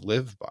humans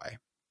live by.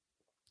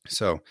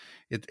 So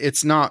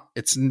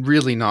it's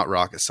really not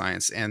rocket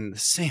science. And the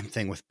same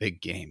thing with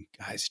big game,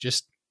 guys.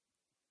 Just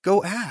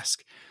go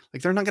ask.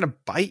 Like they're not going to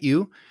bite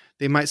you.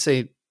 They might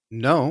say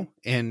no,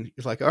 and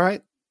you're like, all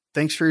right,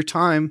 thanks for your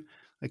time.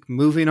 Like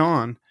moving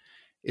on.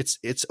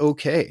 It's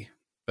okay,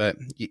 but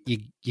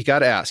you got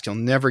to ask. You'll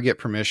never get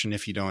permission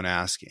if you don't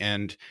ask.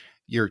 And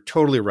you're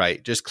totally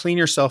right. Just clean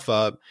yourself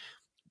up.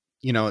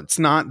 It's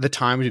not the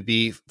time to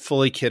be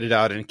fully kitted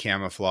out in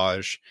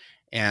camouflage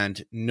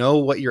and know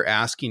what you're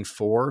asking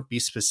for. Be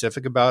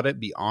specific about it.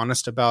 Be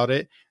honest about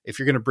it. If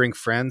you're going to bring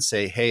friends,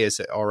 say, hey, is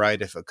it all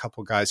right if a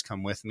couple guys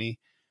come with me?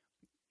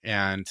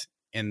 And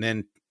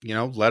then,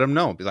 let them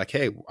know. Be like,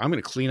 hey, I'm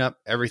going to clean up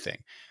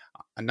everything.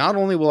 Not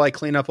only will I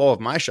clean up all of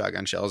my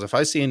shotgun shells, if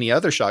I see any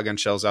other shotgun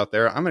shells out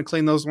there, I'm going to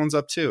clean those ones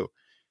up too.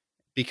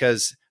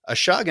 Because a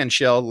shotgun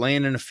shell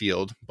laying in a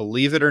field,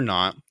 believe it or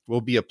not,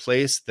 will be a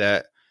place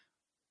that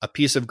a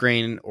piece of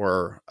grain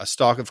or a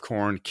stalk of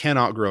corn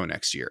cannot grow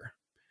next year.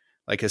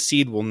 Like a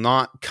seed will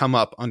not come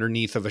up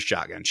underneath of a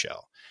shotgun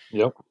shell.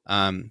 Yep.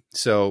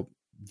 So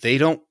they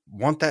don't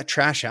want that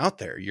trash out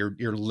there.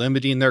 You're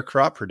limiting their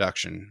crop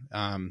production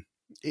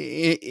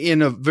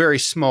in a very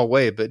small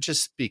way, but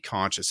just be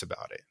conscious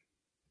about it.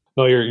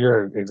 No,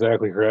 you're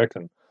exactly correct.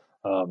 And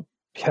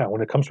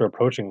when it comes to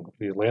approaching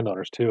these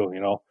landowners too,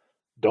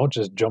 don't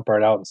just jump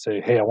right out and say,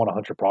 "Hey, I want to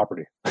hunt your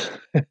property."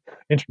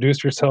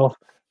 Introduce yourself,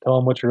 tell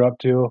them what you're up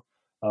to.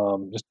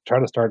 Just try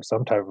to start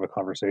some type of a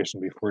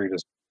conversation before you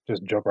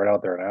just jump right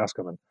out there and ask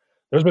them. And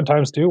there's been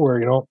times too where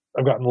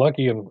I've gotten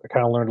lucky and I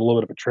kind of learned a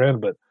little bit of a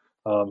trend. But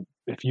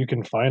if you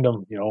can find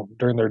them,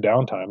 during their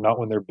downtime, not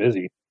when they're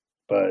busy,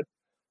 but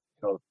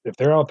if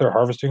they're out there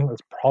harvesting,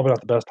 it's probably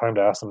not the best time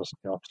to ask them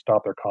to,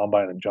 stop their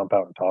combine and jump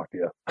out and talk to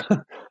you.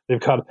 They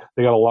got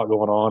a lot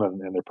going on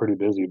and they're pretty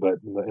busy. But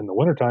in the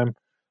wintertime,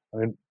 I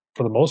mean,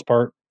 for the most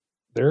part,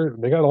 they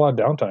got a lot of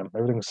downtime.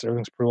 Everything's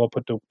pretty well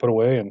put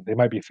away, and they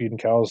might be feeding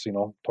cows,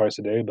 twice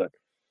a day. But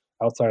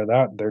outside of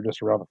that, they're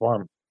just around the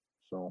farm.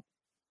 So,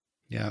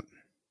 yeah.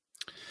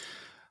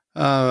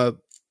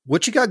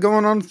 What you got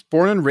going on with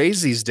Born and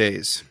Raised these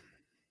days?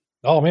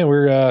 Oh man,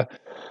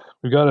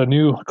 we've got a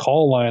new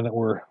call line that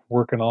we're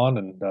working on,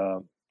 and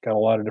got a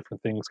lot of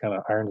different things kind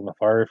of irons in the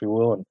fire, if you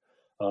will.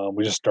 And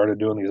we just started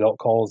doing these elk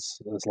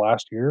calls this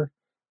last year,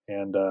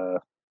 and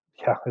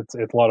it's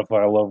a lot of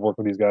fun. I love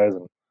working with these guys,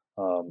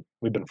 and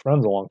we've been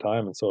friends a long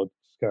time, and so it's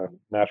kind of a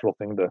natural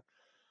thing to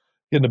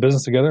get into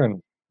business together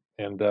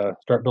and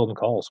start building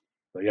calls.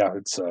 But yeah,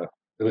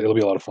 it'll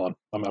be a lot of fun.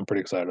 I'm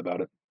pretty excited about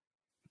it.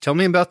 Tell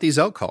me about these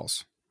elk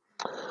calls.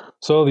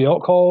 So the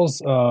elk calls,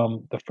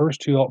 the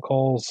first two elk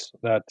calls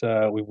that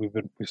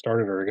we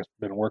started, or I guess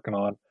been working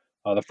on.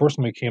 The first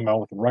one we came out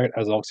with right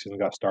as elk season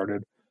got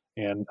started,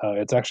 and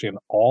it's actually an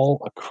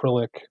all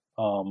acrylic,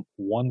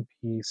 one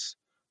piece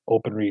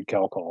open reed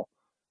cow call,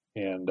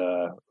 and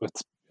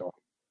it's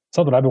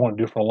something I've been wanting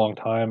to do for a long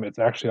time. It's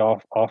actually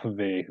off of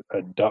a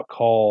duck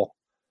call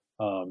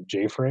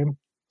J frame,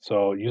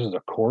 so it uses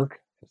a cork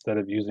instead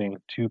of using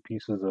two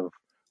pieces of,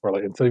 or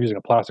like instead of using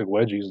a plastic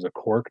wedge, it uses a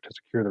cork to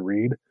secure the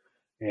reed.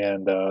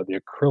 And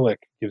the acrylic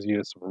gives you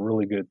some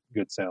really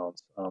good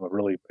sounds, a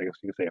really, I guess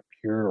you could say, a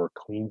pure or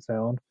clean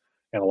sound,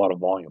 and a lot of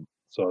volume.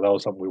 So that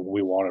was something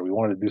we wanted. We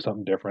wanted to do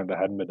something different that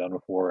hadn't been done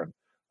before,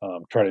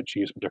 and try to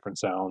achieve some different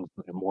sounds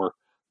and more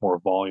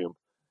volume.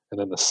 And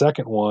then the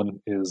second one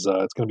is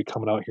it's going to be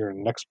coming out here in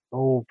the next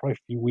probably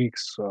a few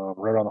weeks,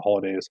 right around the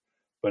holidays.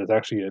 But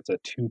it's a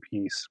two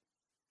piece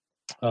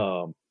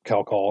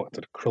cow call. It's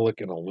an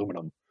acrylic and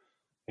aluminum,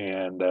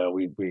 and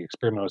we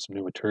experimented with some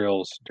new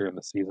materials during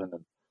the season,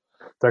 and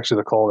it's actually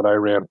the call that I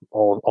ran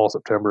all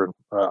September, and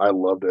I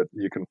loved it.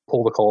 You can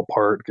pull the call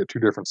apart, get two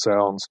different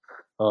sounds.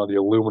 The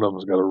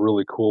aluminum's got a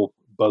really cool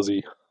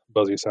buzzy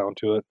sound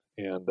to it,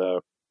 and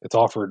it's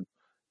offered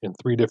in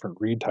three different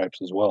reed types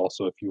as well.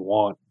 So if you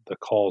want the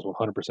calls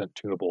 100%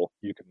 tunable,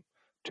 you can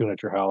tune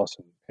at your house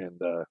and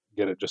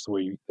get it just the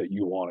way that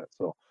you want it.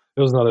 So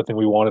it was another thing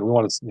we wanted. We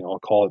wanted a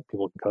call that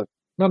people can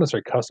not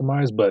necessarily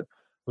customize, but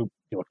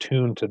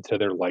tune to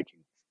their liking.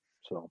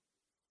 So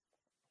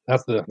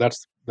that's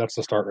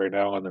the start right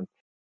now. And then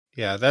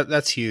yeah,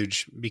 that's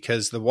huge,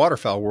 because the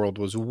waterfowl world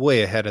was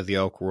way ahead of the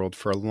elk world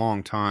for a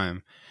long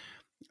time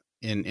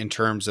in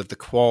terms of the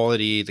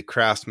quality, the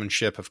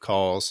craftsmanship of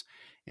calls.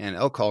 And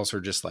elk calls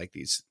are just like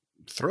these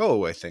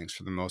throwaway things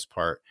for the most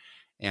part.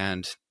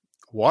 And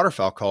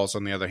waterfowl calls,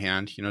 on the other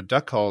hand,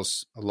 duck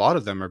calls, a lot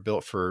of them are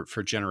built for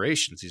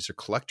generations. These are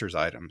collector's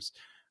items.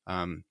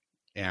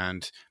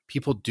 And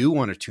people do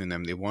want to tune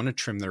them. They want to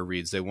trim their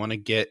reeds. They want to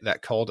get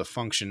that call to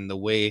function the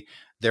way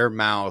their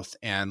mouth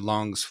and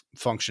lungs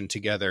function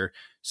together,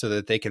 so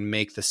that they can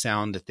make the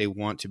sound that they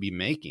want to be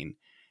making.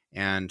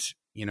 And,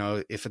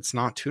 if it's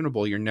not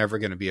tunable, you're never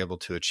going to be able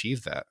to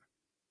achieve that.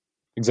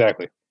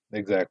 Exactly.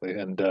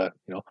 And, a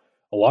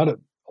lot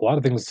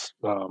of things,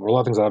 or a lot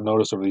of things that I've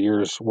noticed over the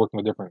years working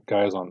with different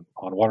guys on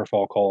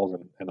waterfowl calls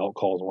and elk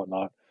calls and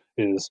whatnot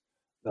is,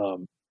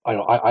 I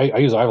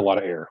have a lot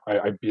of air.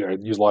 I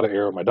use a lot of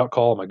air with my duck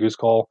call, my goose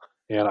call,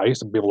 and I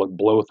used to be able to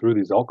blow through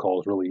these elk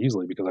calls really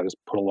easily because I just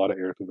put a lot of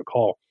air through the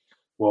call.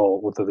 Well,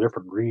 with the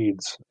different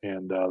reeds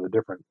and the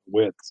different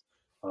widths,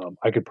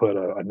 I could put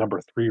a number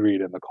 3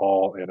 reed in the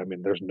call, and I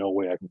mean, there's no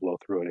way I can blow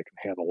through it. It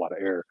can handle a lot of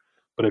air.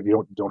 But if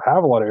you don't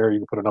have a lot of air, you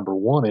can put a number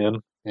 1 in,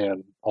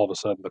 and all of a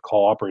sudden the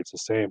call operates the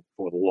same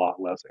with a lot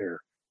less air.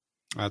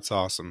 That's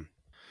awesome.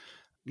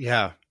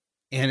 Yeah.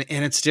 And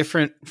it's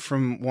different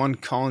from one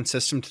calling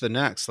system to the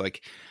next.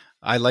 Like,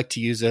 I like to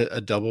use a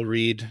double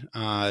reed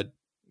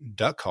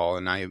duck call,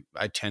 and I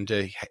tend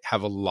to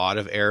have a lot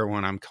of air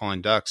when I'm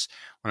calling ducks.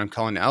 When I'm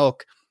calling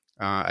elk,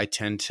 I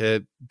tend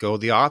to go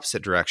the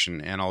opposite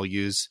direction, and I'll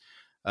use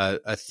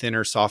a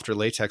thinner, softer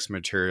latex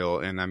material,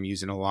 and I'm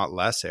using a lot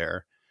less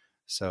air.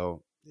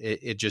 So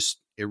it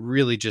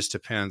really just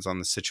depends on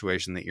the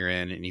situation that you're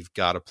in, and you've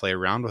got to play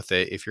around with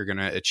it if you're going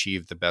to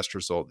achieve the best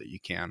result that you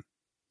can.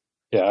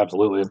 Yeah,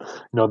 absolutely.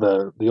 And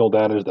the old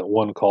adage that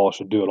one call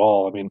should do it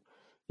all. I mean,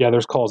 yeah,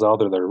 there's calls out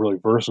there that are really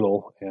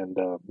versatile, and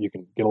you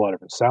can get a lot of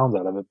different sounds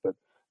out of it. But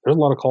there's a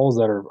lot of calls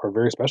that are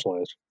very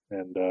specialized,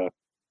 and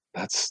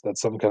that's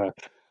something kind of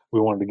we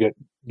wanted to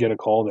get a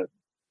call that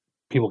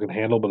people can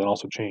handle, but then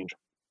also change.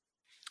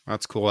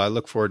 That's cool. I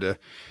look forward to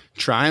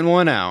trying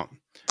one out.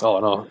 Oh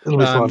no, it'll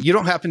be fun. You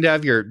don't happen to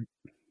have your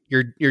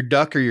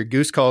duck or your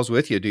goose calls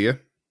with you, do you?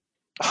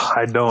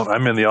 I don't.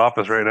 I'm in the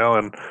office right now,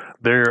 and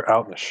they're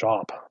out in the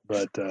shop.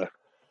 But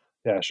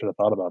yeah, I should have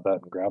thought about that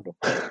and grabbed them.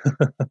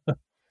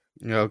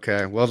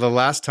 Okay. Well, the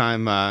last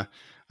time I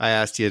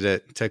asked you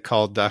to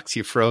call ducks,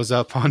 you froze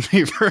up on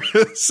me for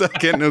a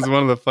second. It was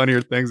one of the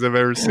funnier things I've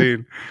ever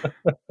seen.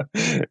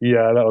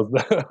 Yeah, I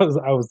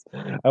was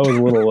a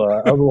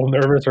little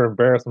nervous or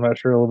embarrassed. I'm not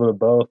sure, a little bit of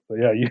both. But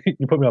yeah,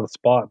 you put me on the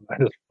spot, and I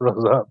just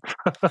froze up.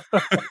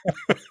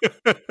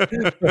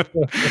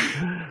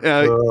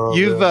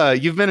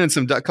 You've been in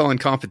some duck calling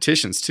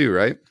competitions too,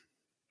 right?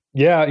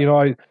 Yeah,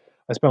 I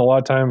spent a lot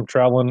of time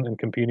traveling and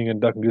competing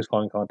in duck and goose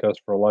calling contests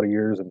for a lot of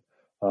years, and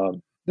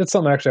it's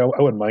something actually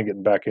I wouldn't mind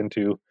getting back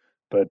into,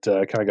 but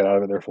I kind of got out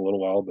of it there for a little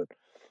while. But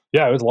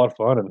yeah, it was a lot of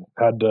fun and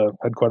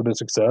had quite a bit of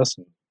success.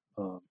 And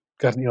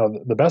got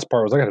the best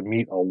part was I got to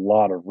meet a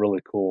lot of really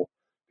cool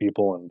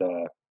people and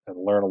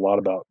learn a lot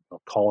about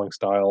calling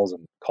styles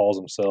and calls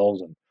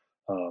themselves, and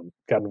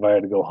got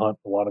invited to go hunt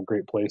a lot of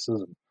great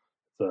places, and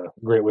it's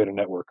a great way to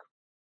network.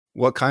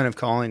 What kind of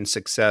calling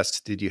success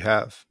did you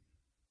have?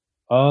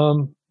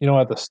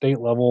 At the state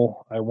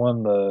level, I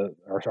won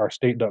our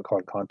state duck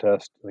calling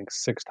contest, I think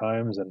 6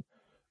 times. And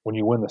when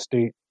you win the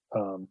state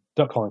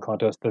duck calling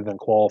contest, that then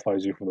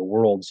qualifies you for the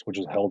Worlds, which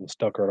is held in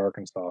Stuttgart,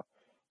 Arkansas.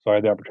 So I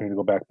had the opportunity to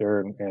go back there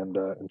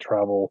and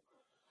travel.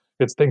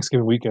 It's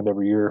Thanksgiving weekend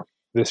every year.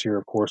 This year,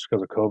 of course,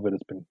 because of COVID,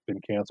 it's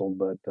been canceled.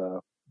 But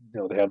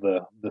they have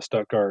the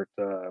Stuttgart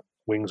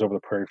Wings Over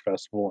the Prairie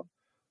Festival,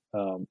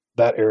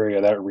 that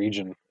area, that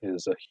region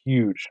is a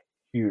huge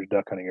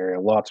duck hunting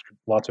area. Lots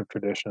of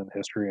tradition and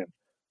history,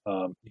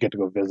 and you get to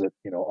go visit,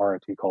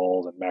 R&T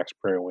calls and Max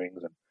Prairie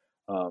Wings,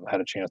 and had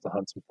a chance to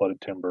hunt some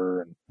flooded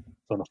timber and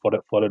some of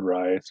the flooded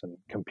rice, and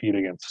compete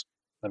against,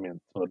 some of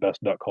the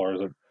best duck callers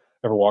that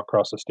ever walk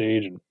across the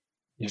stage. And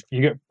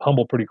you get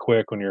humbled pretty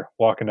quick when you're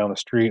walking down the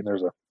street and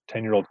there's a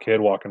 10-year-old kid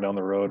walking down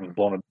the road and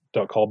blowing a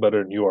duck call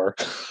better than you are.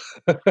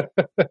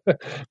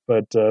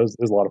 But it was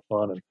a lot of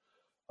fun. And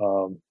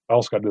I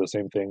also got to do the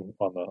same thing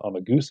on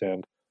the goose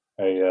end.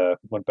 I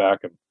went back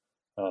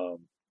and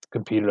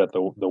competed at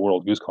the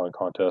World Goose Calling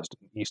Contest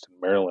in Easton,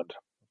 Maryland,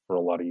 for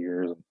a lot of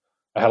years, and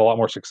I had a lot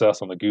more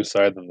success on the goose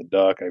side than the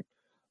duck.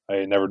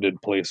 I never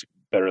did place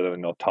better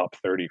than top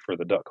 30 for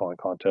the duck calling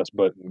contest,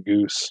 but in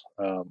goose,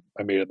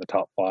 I made it in the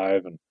top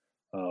 5, and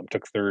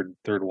took third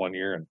one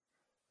year and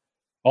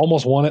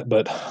almost won it,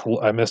 but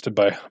I missed it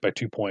by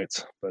 2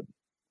 points. But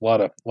a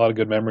lot of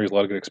good memories, a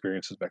lot of good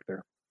experiences back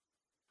there.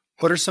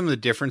 What are some of the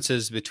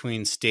differences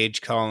between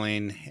stage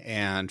calling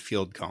and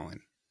field calling?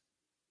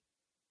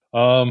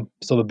 So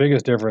the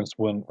biggest difference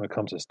when it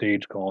comes to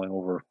stage calling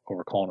over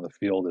calling in the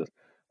field is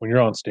when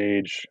you're on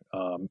stage,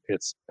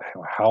 it's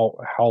how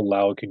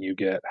loud can you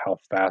get, how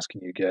fast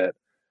can you get,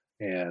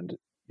 and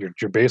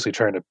you're basically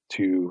trying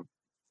to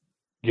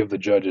give the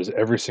judges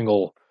every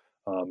single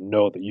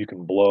note that you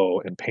can blow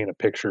and paint a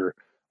picture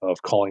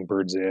of calling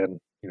birds in.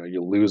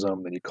 You lose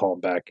them, then you call them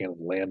back in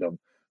and land them,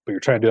 but you're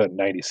trying to do it in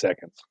 90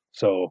 seconds.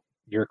 So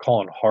you're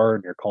calling hard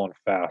and you're calling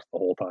fast the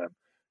whole time,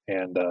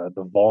 and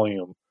the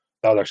volume.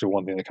 That was actually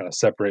one thing that kind of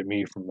separated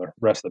me from the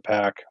rest of the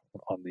pack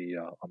on the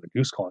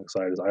goose calling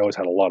side. Is I always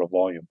had a lot of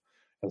volume,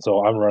 and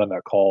so I'm running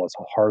that call as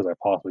hard as I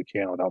possibly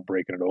can without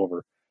breaking it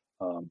over.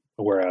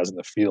 Whereas in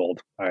the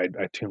field, I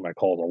tune my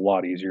calls a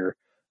lot easier,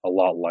 a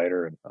lot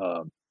lighter,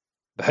 and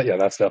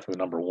that's definitely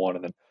number one.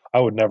 And then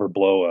I would never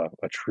blow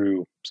a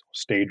true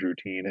stage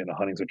routine in a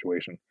hunting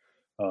situation,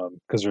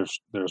 because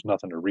there's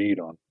nothing to read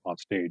on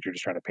stage. You're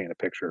just trying to paint a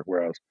picture.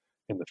 Whereas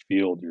in the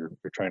field, you're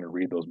trying to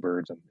read those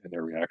birds and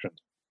their reactions.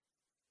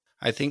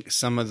 I think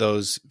some of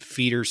those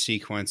feeder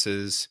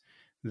sequences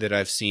that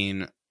I've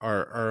seen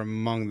are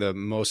among the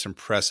most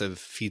impressive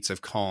feats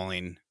of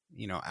calling,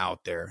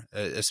 out there,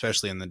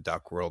 especially in the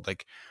duck world.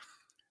 Like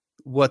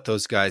what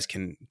those guys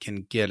can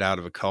get out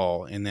of a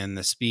call, and then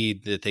the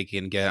speed that they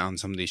can get on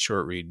some of these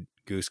short read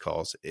goose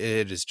calls,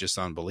 it is just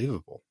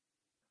unbelievable.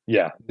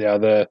 Yeah.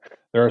 There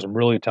are some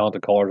really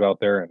talented callers out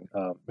there, and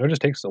it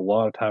just takes a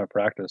lot of time of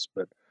practice,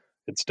 but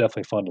it's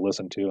definitely fun to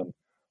listen to. And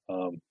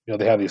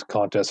they have these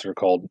contests that are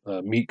called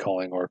meat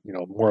calling, or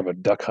more of a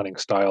duck hunting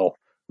style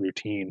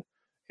routine,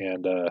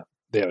 and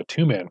they have a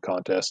 2-man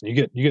contest, and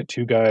you get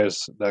 2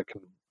 guys that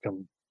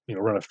can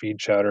run a feed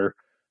chatter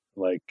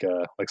like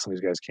some of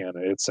these guys can.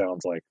 And it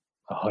sounds like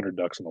 100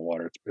 ducks in the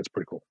water. It's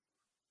pretty cool.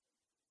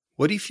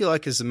 What do you feel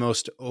like is the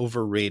most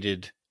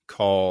overrated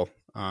call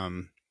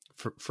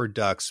for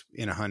ducks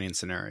in a hunting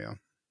scenario?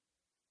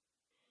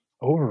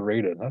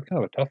 Overrated. That's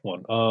kind of a tough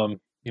one.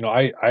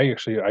 I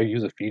actually I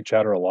use a feed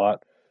chatter a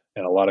lot,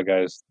 and a lot of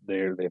guys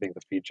they think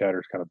the feed chatter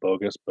is kind of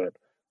bogus, but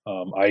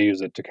I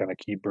use it to kind of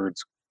keep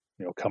birds,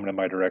 coming in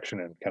my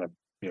direction and kind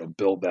of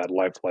build that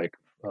lifelike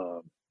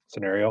um,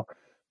 scenario.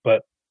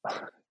 But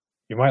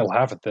you might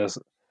laugh at this.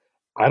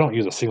 I don't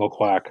use a single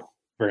quack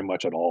very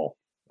much at all.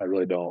 I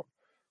really don't.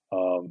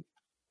 Um,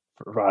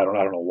 I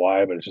don't know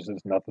why, but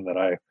it's nothing that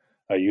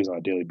I use on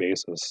a daily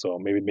basis. So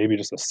maybe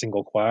just a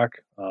single quack.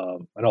 I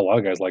know a lot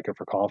of guys like it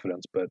for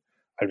confidence, but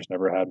I just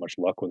never had much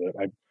luck with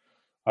it.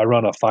 I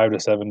run a 5 to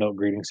 7 note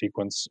greeting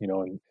sequence,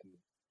 in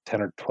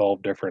 10 or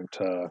 12 different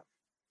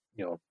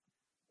you know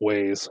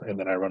ways, and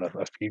then I run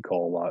a feed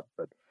call a lot.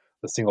 But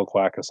the single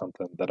quack is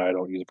something that I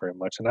don't use very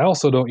much, and I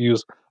don't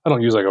use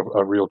like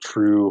a real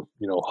true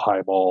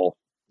high ball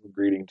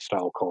greeting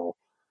style call.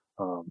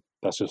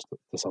 That's just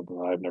something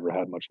that I've never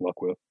had much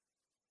luck with.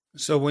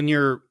 So when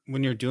you're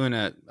doing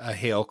a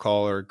hail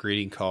call or a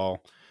greeting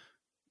call,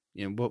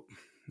 what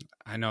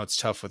I know it's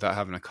tough without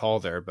having a call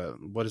there, but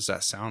what does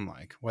that sound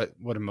like? What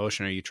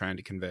emotion are you trying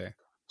to convey?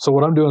 So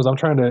what I'm doing is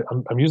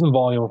I'm using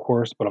volume, of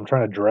course, but I'm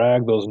trying to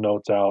drag those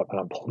notes out, and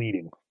I'm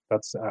pleading.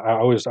 I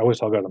always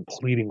tell guys I'm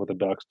pleading with the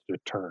ducks to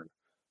turn.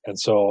 And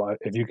so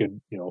if you could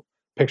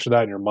picture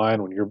that in your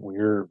mind when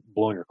you're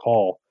blowing your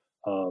call,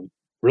 um,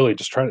 really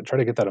just try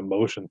to get that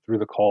emotion through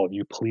the call of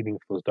you pleading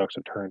for those ducks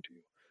to turn to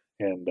you,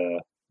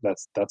 and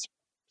that's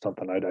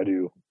something I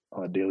do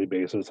on a daily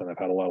basis, and I've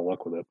had a lot of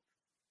luck with it.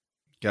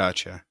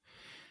 Gotcha.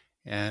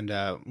 And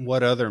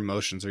what other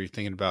emotions are you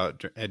thinking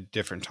about at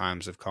different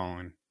times of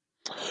calling?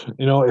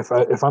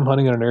 If I'm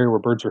hunting in an area where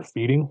birds are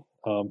feeding,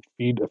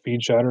 feed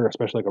chatter,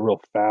 especially like a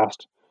real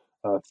fast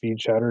feed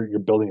chatter, you're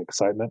building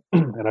excitement,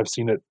 and I've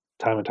seen it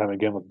time and time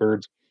again with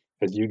birds.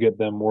 As you get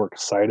them more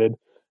excited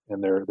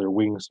and their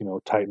wings,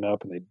 tighten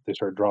up and they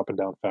start dropping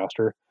down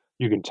faster,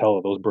 you can tell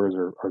that those birds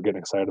are getting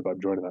excited about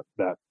joining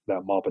that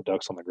mob of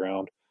ducks on the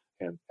ground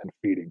and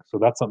feeding. So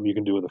that's something you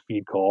can do with a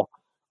feed call.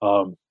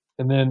 Um,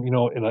 and then in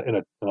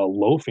a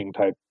loafing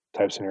type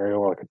scenario,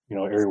 or like a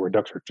area where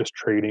ducks are just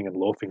trading and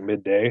loafing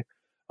midday,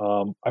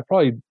 I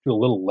probably do a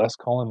little less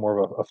calling, more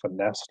of a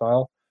finesse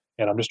style,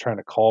 and I'm just trying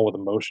to call with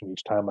emotion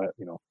each time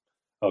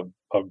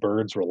of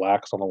birds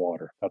relax on the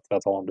water.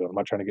 That's all I'm doing. I'm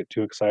not trying to get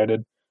too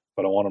excited,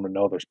 but I want them to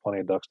know there's plenty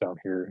of ducks down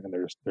here and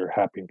they're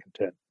happy and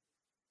content.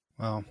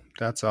 Well,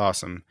 that's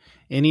awesome.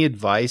 Any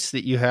advice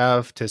that you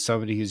have to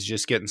somebody who's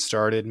just getting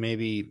started?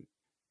 Maybe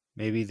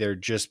they're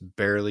just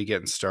barely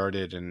getting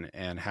started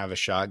and have a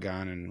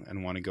shotgun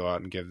and want to go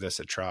out and give this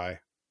a try.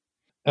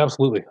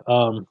 Absolutely.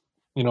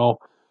 You know,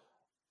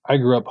 I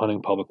grew up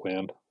hunting public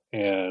land,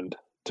 and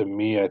to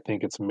me, I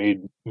think it's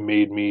made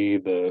me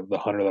the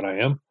hunter that I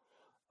am.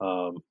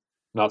 Um,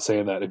 Not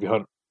saying that if you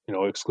hunt,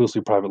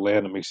 exclusively private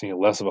land, it makes you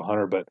less of a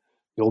hunter, but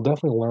you'll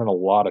definitely learn a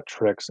lot of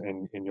tricks,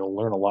 and you'll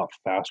learn a lot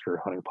faster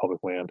hunting public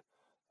land.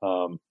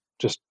 Um,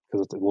 just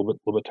because it's a little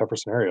bit tougher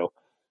scenario.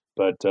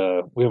 But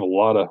we have a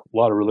lot of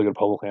really good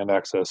public land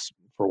access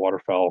for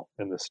waterfowl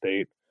in the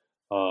state,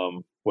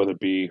 whether it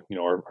be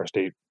our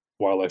state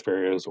wildlife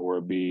areas or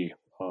it be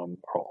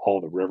all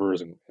the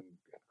rivers and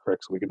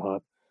creeks we can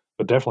hunt.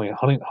 But definitely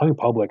hunting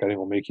public, I think,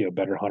 will make you a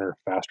better hunter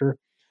faster.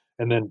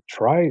 And then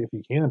if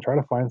you can, try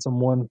to find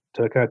someone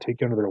to kind of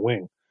take you under their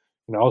wing.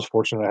 I was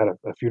fortunate; I had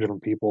a few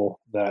different people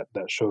that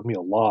showed me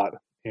a lot,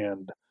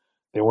 and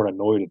they weren't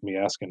annoyed at me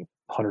asking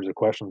hundreds of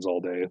questions all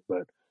day.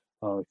 But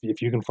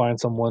if you can find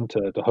someone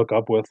to hook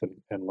up with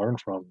and learn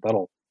from,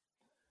 that'll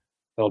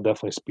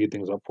definitely speed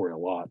things up for you a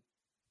lot.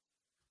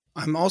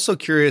 I'm also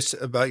curious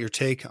about your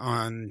take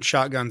on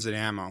shotguns and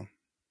ammo.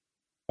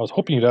 I was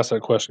hoping you'd ask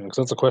that question because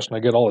that's a question I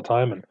get all the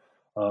time, and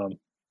um,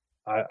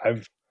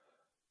 I've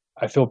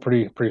I feel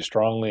pretty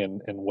strongly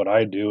in what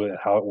I do and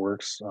how it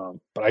works.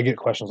 But I get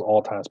questions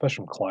all the time, especially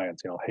from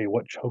clients. Hey,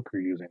 what choke are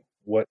you using?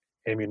 What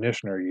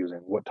ammunition are you using?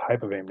 What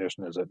type of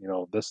ammunition is it?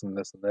 This and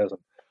this and this.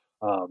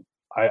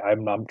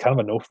 And I'm kind of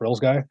a no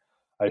frills guy.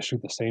 I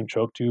shoot the same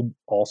choke tube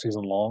all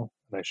season long,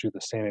 and I shoot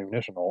the same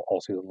ammunition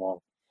all season long.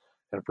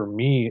 And for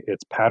me,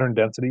 it's pattern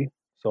density.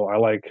 So I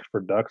like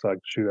for ducks, I like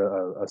to shoot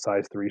a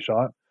size 3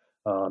 shot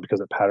because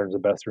it patterns the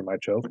best through my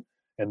choke.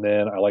 And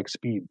then I like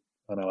speed,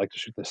 and I like to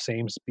shoot the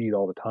same speed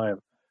all the time.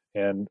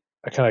 And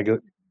I kind of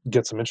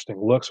get some interesting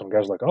looks when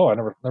guys are like, "Oh, I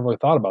never really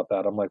thought about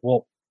that." I'm like,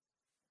 "Well,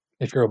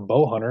 if you're a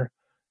bow hunter,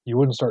 you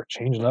wouldn't start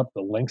changing up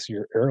the lengths of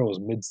your arrows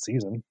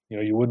mid-season.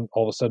 You wouldn't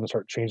all of a sudden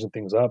start changing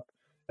things up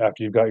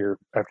after you've got your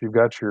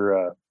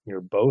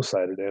bow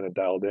sighted in and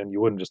dialed in.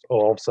 You wouldn't just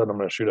all of a sudden I'm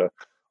going to shoot a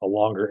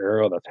longer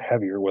arrow that's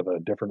heavier with a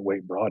different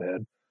weight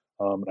broadhead.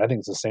 I think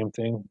it's the same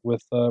thing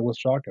with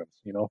shotguns.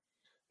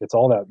 It's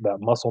all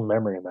that muscle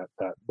memory and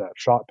that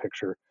shot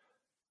picture.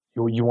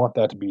 You want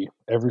that to be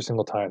every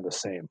single time the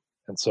same.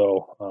 And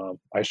so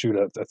I shoot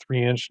a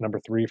 3-inch number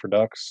three for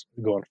ducks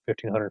going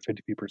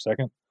 1,550 feet per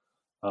second.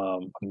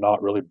 I'm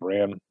not really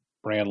brand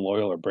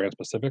loyal or brand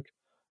specific.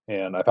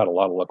 and I've had a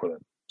lot of luck with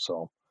it.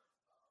 So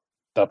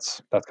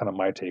that's kind of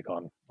my take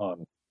on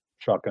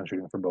shotgun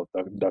shooting for both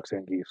ducks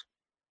and geese.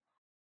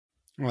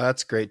 Well,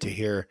 that's great to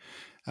hear.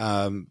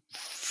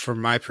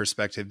 From my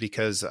perspective,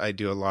 because I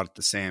do a lot of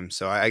the same.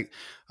 So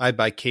I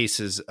buy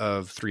cases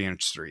of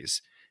 3-inch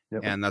threes,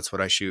 yep. And that's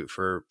what I shoot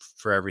for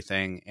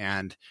everything.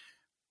 And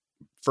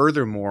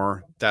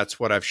furthermore, that's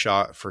what I've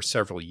shot for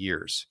several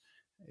years,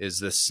 is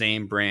the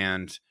same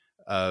brand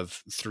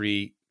of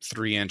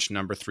 3-inch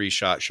number 3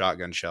 shot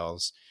shotgun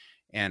shells.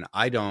 And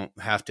I don't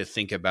have to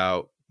think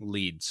about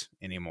leads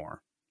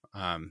anymore.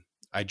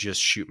 I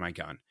just shoot my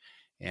gun,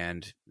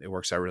 and it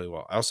works out really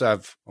well. I also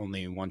have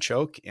only one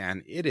choke,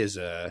 and it is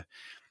a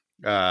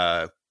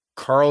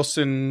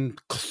Carlson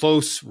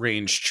close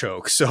range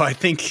choke. So I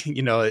think,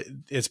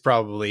 it's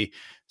probably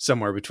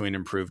somewhere between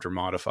improved or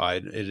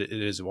modified. It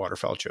is a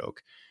waterfowl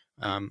choke.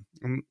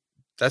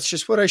 That's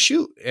just what I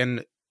shoot,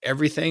 and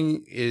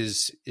everything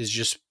is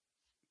just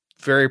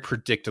very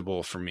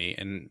predictable for me.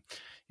 And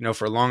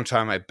for a long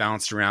time I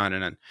bounced around,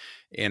 and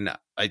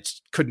I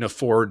couldn't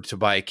afford to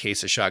buy a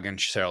case of shotgun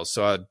shells,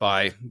 so I'd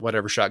buy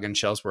whatever shotgun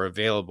shells were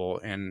available,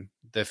 and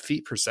the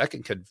feet per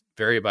second could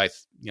vary by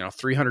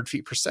 300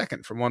 feet per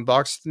second from one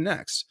box to the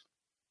next.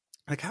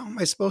 Like, how am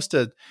I supposed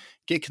to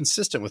get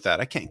consistent with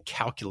that? I can't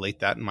calculate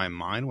that in my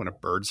mind when a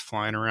bird's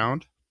flying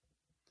around.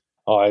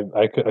 Oh,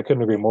 I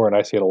couldn't agree more, and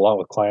I see it a lot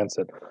with clients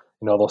that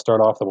they'll start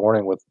off the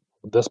morning with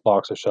this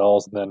box of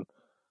shells, and then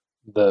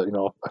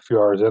a few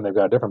hours in, they've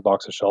got a different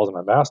box of shells, and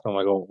I'm asking them,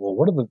 I go, well,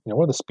 what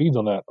are the speeds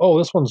on that? Oh,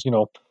 this one's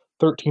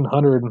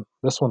 1,300,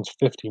 this one's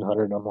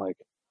 1,500. And I'm like,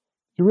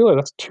 you realize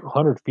that's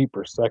 200 feet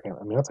per second?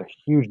 I mean, that's a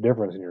huge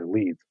difference in your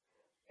leads.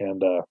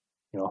 And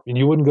and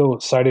you wouldn't go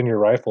sight in your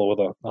rifle with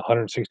a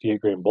 168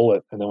 grain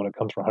bullet, and then when it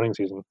comes for hunting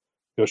season,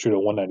 go shoot a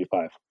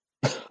 195.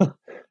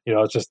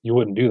 It's just, you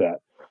wouldn't do that.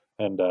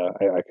 And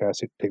I kind of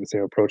take the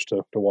same approach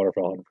to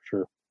waterfowl hunting for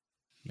sure.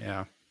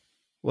 Yeah.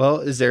 Well,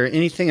 is there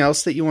anything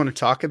else that you want to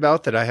talk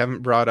about that I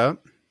haven't brought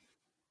up?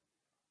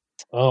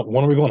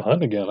 When are we going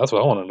hunting again? That's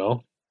what I want to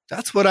know.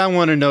 That's what I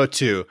want to know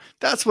too.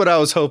 That's what I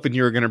was hoping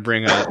you were going to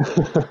bring up.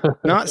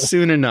 Not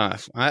soon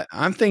enough.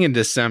 I'm thinking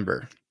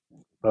December.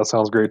 That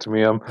sounds great to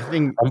me. I'm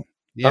headed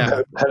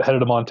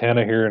to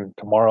Montana here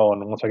tomorrow,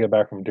 and once I get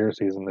back from deer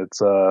season, it's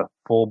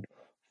full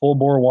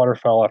bore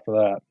waterfowl after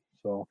that.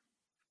 So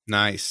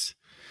nice.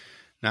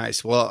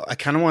 Well, I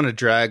kind of want to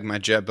drag my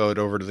jet boat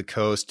over to the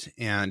coast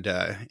and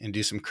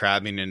do some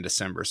crabbing in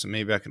December. So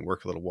maybe I can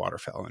work a little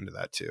waterfowl into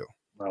that too.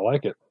 I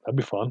like it. That'd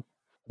be fun.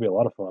 That'd be a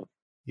lot of fun.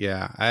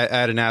 Yeah, I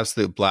had an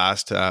absolute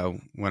blast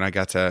when I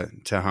got to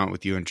hunt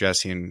with you and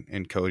Jesse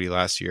and Cody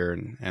last year,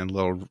 and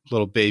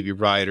little baby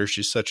Ryder.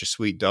 She's such a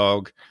sweet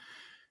dog.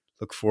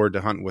 Look forward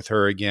to hunting with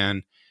her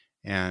again.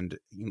 And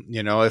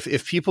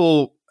if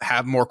people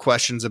have more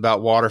questions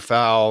about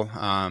waterfowl,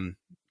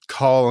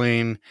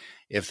 calling,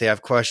 if they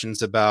have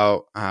questions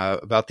about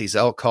these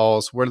elk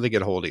calls, where do they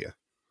get a hold of you?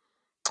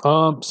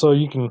 So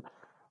you can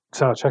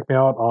check me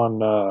out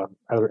on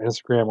either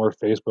Instagram or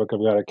Facebook.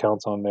 I've got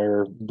accounts on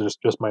there.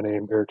 Just my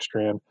name, Eric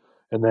Strand.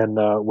 And then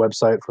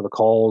website for the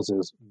calls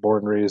is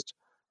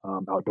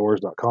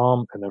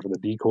bornraisedoutdoors.com. And then for the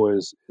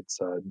decoys, it's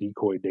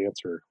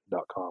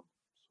decoydancer.com.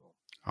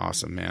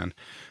 Awesome, man.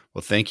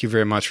 Well, thank you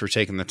very much for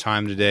taking the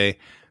time today.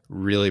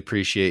 Really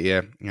appreciate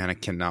you. And I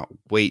cannot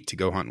wait to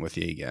go hunting with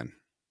you again.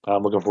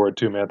 I'm looking forward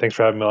to it, man. Thanks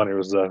for having me on. It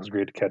was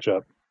great to catch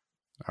up.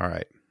 All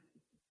right.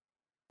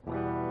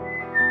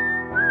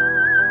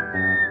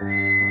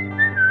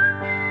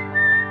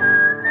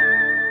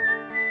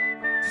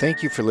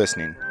 Thank you for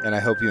listening, and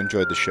I hope you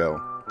enjoyed the show.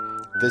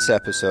 This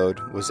episode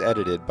was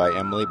edited by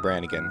Emily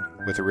Brannigan,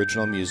 with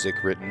original music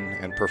written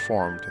and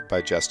performed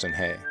by Justin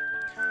Hay.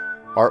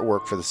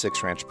 Artwork for the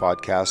Six Ranch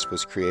podcast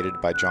was created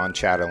by John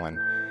Chatterlin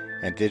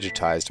and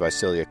digitized by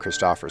Celia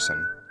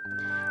Christofferson.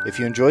 If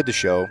you enjoyed the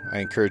show, I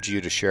encourage you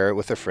to share it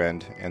with a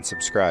friend and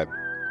subscribe.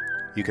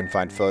 You can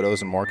find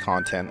photos and more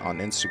content on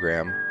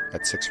Instagram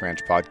at Six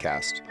Ranch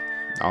Podcast.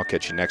 I'll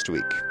catch you next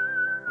week.